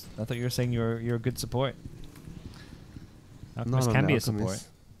 I thought you were saying you're a good support. Not Alchemist on can the be a Alchemist. support.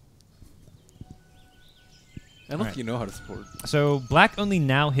 I don't Alright. think you know how to support. So Black only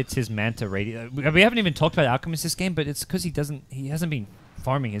now hits his Manta radius. We haven't even talked about Alchemist this game, but it's because he hasn't been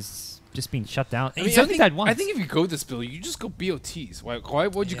farming has just been shut down. I mean, He's only died once. I think if you go this build, you just go BOTs. Why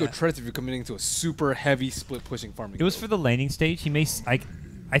would you go Yeah. treads if you're committing to a super heavy split pushing farming? It was build? for the laning stage. He may.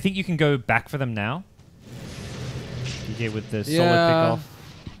 I think you can go back for them now. DJ with the solid pick off.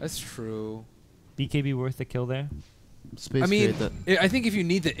 That's true. BKB worth the kill there. Space I mean, created. I think if you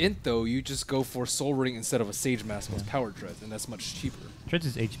need the int though, you just go for Soul Ring instead of a Sage Mask with Power Treads, and that's much cheaper. Treads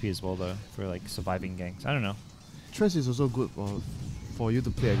is HP as well though for like surviving ganks. I don't know. Trash is also good for you to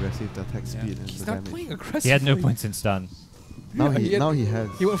play aggressive, the attack speed and He's the not damage. playing aggressive. He had no points in stun. Now Yeah, he has.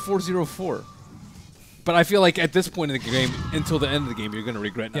 He went 4-0-4. But I feel like at this point in the game, until the end of the game, you're gonna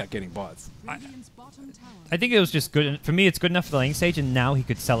regret not getting bots. Radiant's bottom tower I think it was just good for me. It's good enough for the laning stage, and now he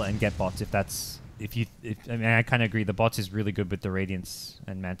could sell it and get bots if that's I mean, I kind of agree. The bots is really good with the Radiance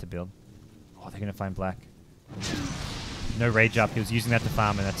and Manta build. Oh, they're gonna find black. No rage up. He was using that to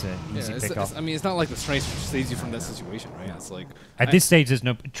farm, and that's an easy pick off. I mean, it's not like the strength saves you from that situation, right? It's like At this stage, there's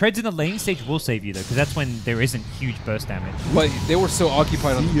no treads in the laning stage will save you though, because that's when there isn't huge burst damage. but they were so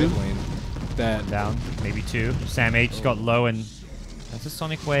occupied on the See ya. mid lane that Down, maybe 2. Sam H got low, and that's a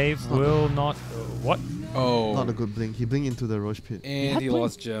sonic wave. Will not. What? Not a good blink. He blinked into the Roche pit. and had he blink.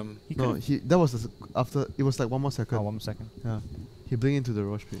 lost gem. He No, could've- that was after. It was like 1 more second. Oh, 1 second. Yeah, he blinked into the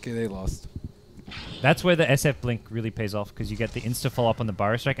Roche pit. Okay, they lost. That's where the SF blink really pays off, because you get the insta follow up on the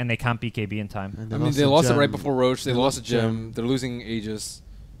Bar Strike, and they can't BKB in time. And I mean, they a lost it gem. right before Roche. They They lost a lost gem. gem. They're losing Aegis,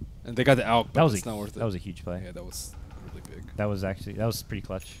 and they got the Alk. But That was it's not worth it. that was a huge play. Yeah, that was really big. That was pretty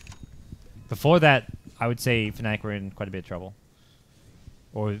clutch. Before that, I would say Fnatic were in quite a bit of trouble.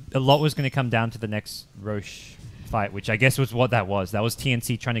 Or a lot was going to come down to the next Roche fight, which I guess was what that was. That was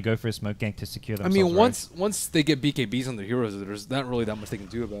TnC trying to go for a smoke gank to secure I themselves. mean, once they get BKBs on their heroes, there's not really that much they can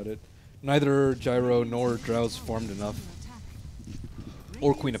do about it. Neither Gyro nor Drow's farmed enough,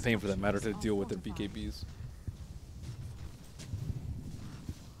 or Queen of Pain for that matter, to deal with their BKBs.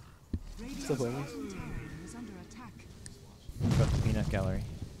 Radiant's Stuff like bottom tower is under attack. Got the peanut gallery.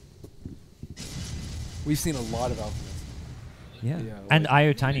 We've seen a lot of Alchemists. Yeah. Yeah, And like-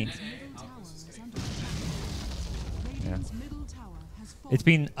 IO Tiny. Middle tower is under attack. Radiant's middle tower has fallen. It's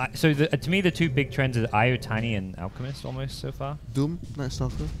been so to me the two big trends are IO Tiny and Alchemist almost so far. Doom, Night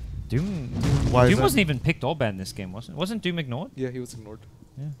Stalker. Doom Why is Doom that? wasn't even picked or banned this game, wasn't it? Wasn't Doom ignored? Yeah, he was ignored.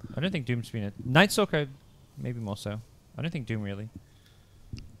 Yeah. I don't think Doom's been a Night Stalker, maybe more so. I don't think Doom really.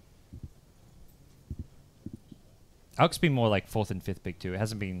 Alk's been more like 4th and 5th pick too. It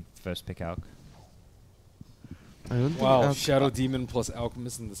hasn't been first pick Alk. I don't think Wow, Alk- Shadow Demon plus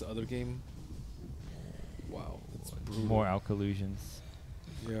Alchemist in this other game. Wow, that's brutal. More Alk illusions.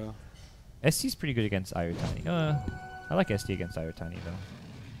 Yeah. ST's pretty good against IO Tiny. I like ST against IO Tiny though.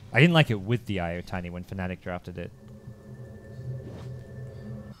 I didn't like it with the IO Tiny when Fnatic drafted it.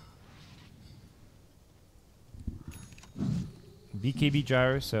 BKB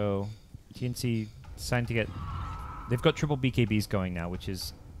Gyro, so TnC deciding to get... They've got triple BKBs going now, which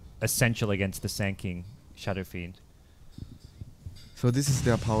is essential against the Sand Shadow Fiend. So this is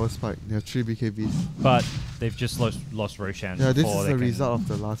their power spike. They have 3 BKBs. But they've just lost Roshan. Yeah, this before is they the can- result of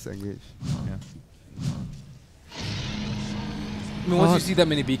the last engage. Yeah. I mean, once you see that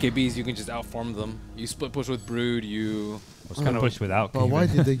many BKBs, you can just outfarm them. You split push with Brood, you... Was kind of pushed with Alk. But why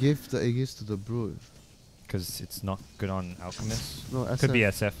did they give the Aegis to the Brood? Because it's not good on Alchemist. No, Could be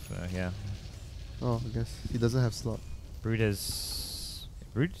SF. SF, yeah. Oh, I guess he doesn't have slot. Brood is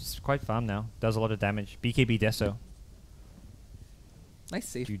quite farm now. Does a lot of damage. BKB Deso. Nice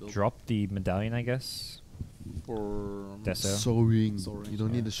safe You build drop the medallion, I guess. for... Deso. Soul Ring. Soul Ring, You don't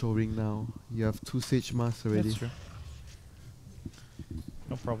yeah. need the Soul Ring now. You have 2 Sage Masks already. That's true.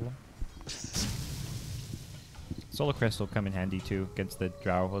 No problem. Solar Crest will come in handy too against the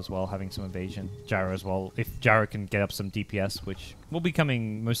Gyro as well, having some evasion. Gyro as well, if Gyro can get up some DPS, which will be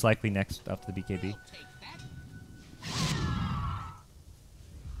coming most likely next after the BKB.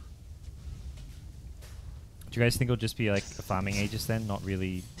 Do you guys think it'll just be like a farming Aegis then? Not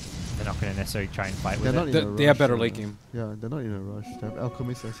really. They're not going to necessarily try and fight They're with not it. in a They have rush better right late now. game. Yeah, they're not in a rush. They have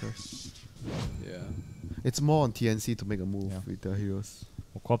Alchemist SS. Yeah. It's more on TnC to make a move Yeah. with their heroes.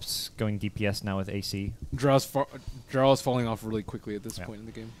 Well, Quop's going DPS now with AC. Drow's falling off really quickly at this Yeah. point in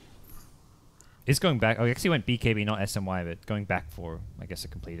the game. It's going back. Oh, he actually went BKB, not SMY, but going back for, I guess, a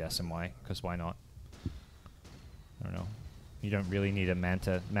complete SMY, because why not? I don't know. You don't really need a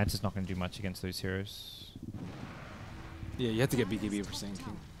Manta. Manta's not going to do much against those heroes. Yeah, you have to get BKB for Sand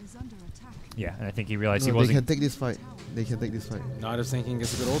King. Is under attack. Yeah, and I think he realized No, he they can wasn't... take this fight. They can take this fight. Not if Sand King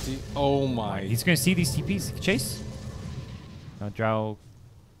gets a good ulti. Oh my. He's going to see these TPs. Chase? Drow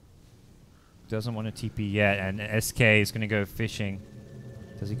doesn't want to TP yet, and SK is going to go fishing.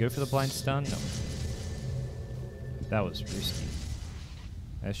 Does he go for the blind stun? No. That was risky.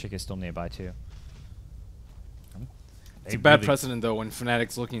 Shik is still nearby too. It's a bad precedent though when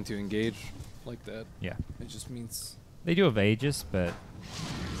Fnatic's looking to engage like that. Yeah. It just means They do have Aegis, but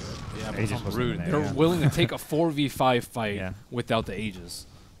yeah, but Aegis it's wasn't rude. there, They're yeah. willing to take a 4v5 fight Yeah. without the Aegis.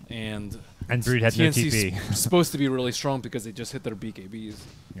 And Brood had no TNC's TP. supposed to be really strong because they just hit their BKBs.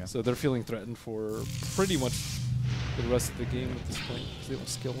 Yeah. So they're feeling threatened for pretty much the rest of the game at this point because they don't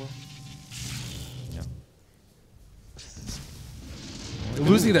skill well. Yeah.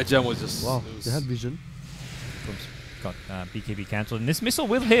 Losing that gem was just... Wow, it was- they had vision. Oops, got BKB cancelled. And this missile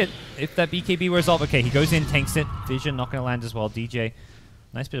will hit if that BKB were resolved. Okay, he goes in, tanks it. Vision not going to land as well. DJ,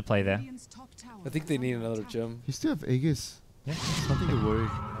 nice bit of play there. Radiant's top tower I think they is need under another attack. gem. You still have Aegis. Yeah. It's nothing to worry.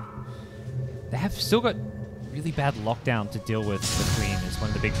 They have still got really bad lockdown to deal with the Queen. Is one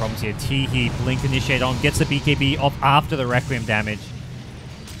of the big problems here. T-He, Blink Initiate on, gets the BKB off after the Requiem damage.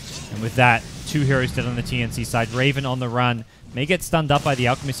 And with that, 2 heroes dead on the TnC side. Raven on the run. May get stunned up by the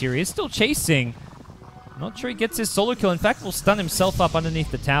Alchemist here. He is still chasing. Not sure he gets his solo kill. In fact, will stun himself up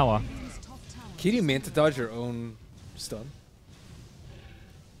underneath the tower. Radiant's top tower Can you Manta dodge your own stun?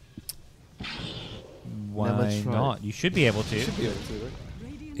 Why Never tried. not? You should be able You to. should be able to, right?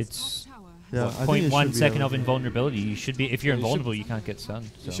 Radiant's It's top tower Yeah, has I think you should 0.1 be second able of to. invulnerability. You should be, if you're Yeah, you should- invulnerable, you can't get stunned.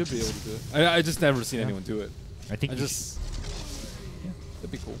 You so. should be able to do it. I just never seen Yeah. anyone do it. I think I you just...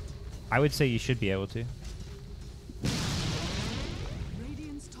 That'd be cool. I would say you should be able to.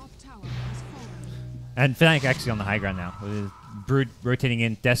 Radiant's top tower has fallen. And Fnatic actually on the high ground now. With Brood rotating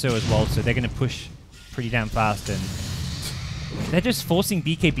in, Deso as well, so they're going to push pretty damn fast. And they're just forcing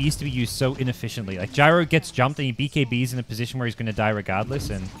BKBs to be used so inefficiently. Like, Gyro gets jumped and he BKBs in a position where he's going to die regardless.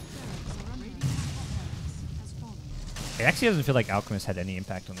 And it actually doesn't feel like Alchemist had any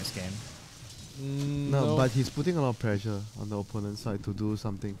impact on this game. No, but he's putting a lot of pressure on the opponent's side to do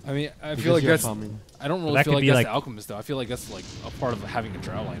something. I mean, I Because feel like you're that's... farming. I don't But really that feel could like be that's like- the Alchemist, though. I feel like that's like a part of having a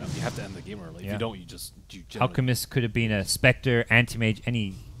draw lineup. You have to end the game early. If Yeah. you don't, you generally... Alchemist could have been a Spectre, Anti-Mage,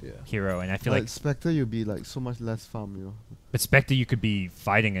 any Yeah. hero. And I feel Like like... Spectre, you'd be like so much less farm, you know. But Spectre, you could be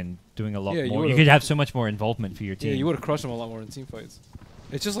fighting and doing a lot Yeah, you more. You would've- could have so much more involvement for your team. Yeah, you would have crushed him a lot more in team fights.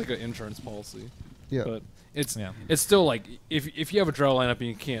 It's just like an insurance policy. Yeah. But it's Yeah. it's still like if you have a draw lineup and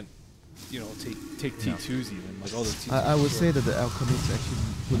you can't, you know, take Yeah. T2s even like all the teams. I would say that the Alchemist actually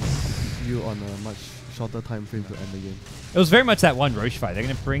puts you on a much shorter time frame to end the game. It was very much that one Roche fight. They're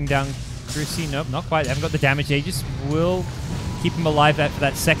going to bring down Chrissy. Nope, not quite. They haven't got the damage. They just will keep him alive for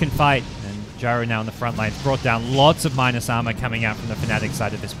that second fight. And Gyro now in the front lines. Brought down lots of minus armor coming out from the Fnatic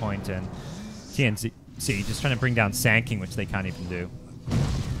side at this point. And TnC just trying to bring down Sand King, which they can't even do.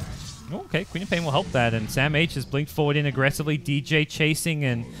 Okay, Queen of Pain will help that. And Sam H has blinked forward in aggressively. DJ chasing,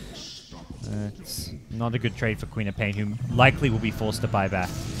 and it's not a good trade for Queen of Pain, who likely will be forced to buy back.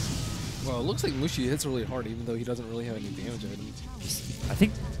 Well, it looks like Mushi hits really hard, even though he doesn't really have any damage items. I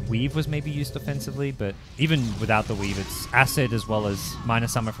think Weave was maybe used offensively, but even without the Weave, it's Acid as well as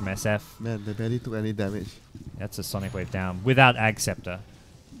minus armor from SF. Man, they barely took any damage. That's a Sonic Wave down without Ag Scepter.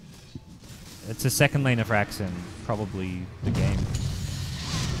 It's a second lane of Rax and probably the game.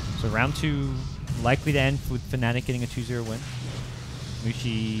 So round 2 likely to end with Fnatic getting a 2-0 win.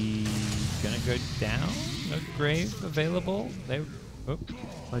 Mushi gonna go down. No grave available. They. Oh.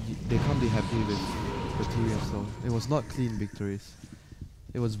 But they can't be happy with the 2 so it was not clean victories.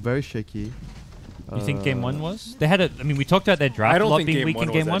 It was very shaky. You think game 1 was? They had a. I mean, we talked about their draft I a don't lot think being game weak one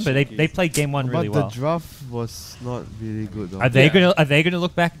in was game that 1, but they shaky. played game 1 really but well. the draft was not really good though. Are they Yeah. gonna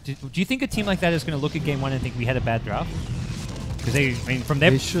look back? Do you think a team like that is gonna look at game 1 and think we had a bad draft? Because I mean, from their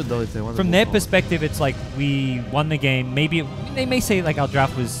They should though if they want to from move their forward. perspective, it's like we won the game. Maybe they may say like our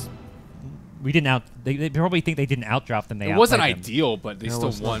draft was we didn't out. They probably think they didn't outdraft them. They It wasn't outplayed them. ideal, but they Yeah, it still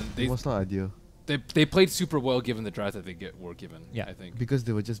was won. Not, it was not ideal They played super well given the draft that they were given. Yeah. I think. because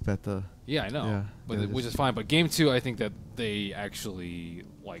they were just better. Yeah, I know. Yeah, but they were which just- is fine. But game 2, I think that they actually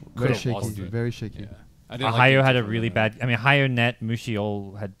like could Very have shaky. lost it. Very shaky. Yeah. I didn't like Ohio game had 2 a from really them. bad. I mean, Ohio, Net, Mushi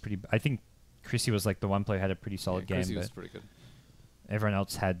all had pretty. I think Chrissy was like the one player who had a pretty solid Yeah, game, Chrissy was but pretty good. everyone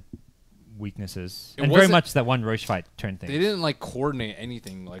else had weaknesses. It And very wasn't- much that one Roche fight turned things. They didn't like coordinate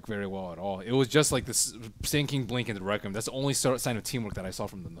anything like very well at all. It was just like this Sand King Blink and the Requiem. That's the only sign of teamwork that I saw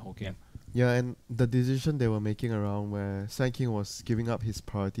from them the whole game. Yeah, and the decision they were making around where Sand King was giving up his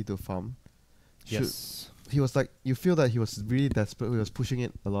priority to farm. Yes. He was like, you feel that he was really desperate. He was pushing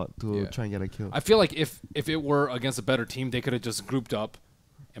it a lot to Yeah. try and get a kill. I feel like if it were against a better team, they could have just grouped up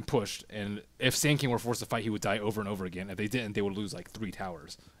and pushed. And if Sand King were forced to fight, he would die over and over again. If they didn't, they would lose like 3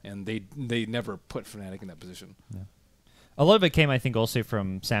 towers. And they never put Fnatic in that position. A lot of it came, I think, also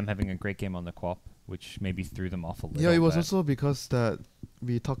from Sam having a great game on the co-op, which maybe threw them off a little. Yeah, it was but- also because that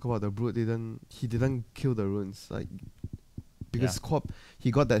we talk about the Brood he didn't kill the runes. Like because Yeah. Quap,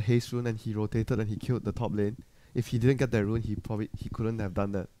 he got that haste rune and he rotated and he killed the top lane. If he didn't get that rune, he couldn't have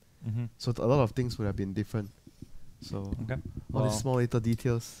done that. Mm-hmm. So a lot of things would have been different. So Okay. all Well, these small little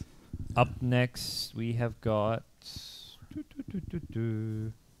details. up next, we have got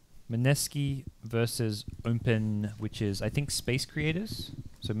Mineski versus Open, which is, I think, Space Creators.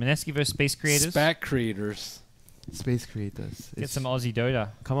 So Mineski versus Space Creators. SPAC creators. Space creators. Get It's- some Aussie Dota.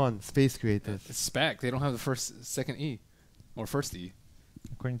 Come on, space creators. It's SPAC. They don't have the second E, or first E,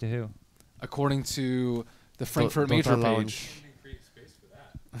 According to who? according to the Frankfurt Dota Major Lounge. page.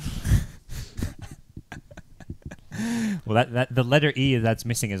 Well, that the letter E that's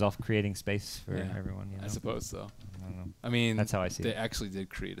missing is off creating space for Yeah, everyone. You know? I suppose so. I don't know. I mean, That's how I see they it. actually did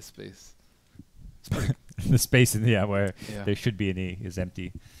create a space. The space in where Yeah. there should be an E is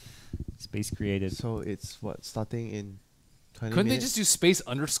empty. Space created. So it's what, starting in 20 Couldn't they minutes? just do space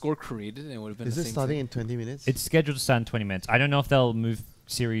underscore created and it would have been Is the it same starting thing? in 20 minutes? It's scheduled to start in 20 minutes. I don't know if they'll move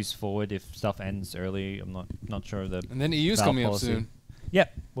series forward if stuff ends early. I'm not sure of the. And then EU's Valve coming policy. up soon.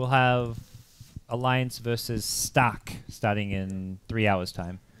 Yep, we'll have Alliance versus Stark starting in 3 hours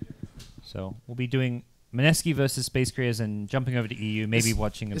time. So we'll be doing Mineski versus Space Creators and jumping over to EU, maybe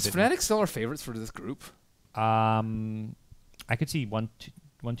watching a Is bit. Fnatic still our favorites for this group? I could see 1,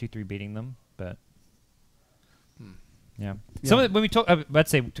 2, 3 beating them, but yeah. Some of when we talk,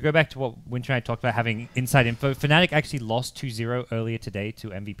 let's say to go back to what Winter and I talked about having inside info. Fnatic actually lost 2-0 earlier today to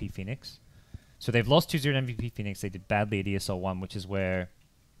MVP Phoenix, so they've lost 2-0 to MVP Phoenix. They did badly at ESL 1, which is where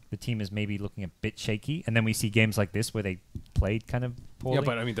the team is maybe looking a bit shaky, and then we see games like this where they played kind of poorly. Yeah,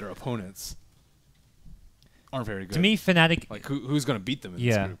 but I mean their opponents aren't very good. to me, Fnatic, like who's going to beat them in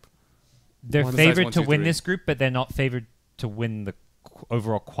Yeah. this group? they're One- favored Besides to 1, 2, win 3. this group, but they're not favored to win the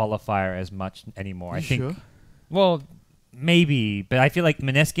overall qualifier as much anymore. You I think. sure? Well, maybe, but I feel like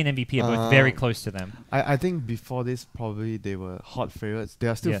Mineski and MVP are both very close to them. I think before this, probably they were hot favorites. They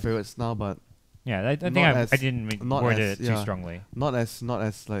are still Yeah. favorites now, but Yeah, I think Not I as- didn't not word as- it too yeah. strongly. not as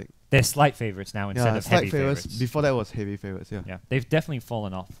like They're slight favorites now instead of slight heavy favorites. favorites. Before that was heavy favorites. Yeah. Yeah, they've definitely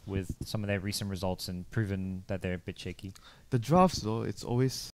fallen off with some of their recent results and proven that they're a bit shaky. The drafts though, it's always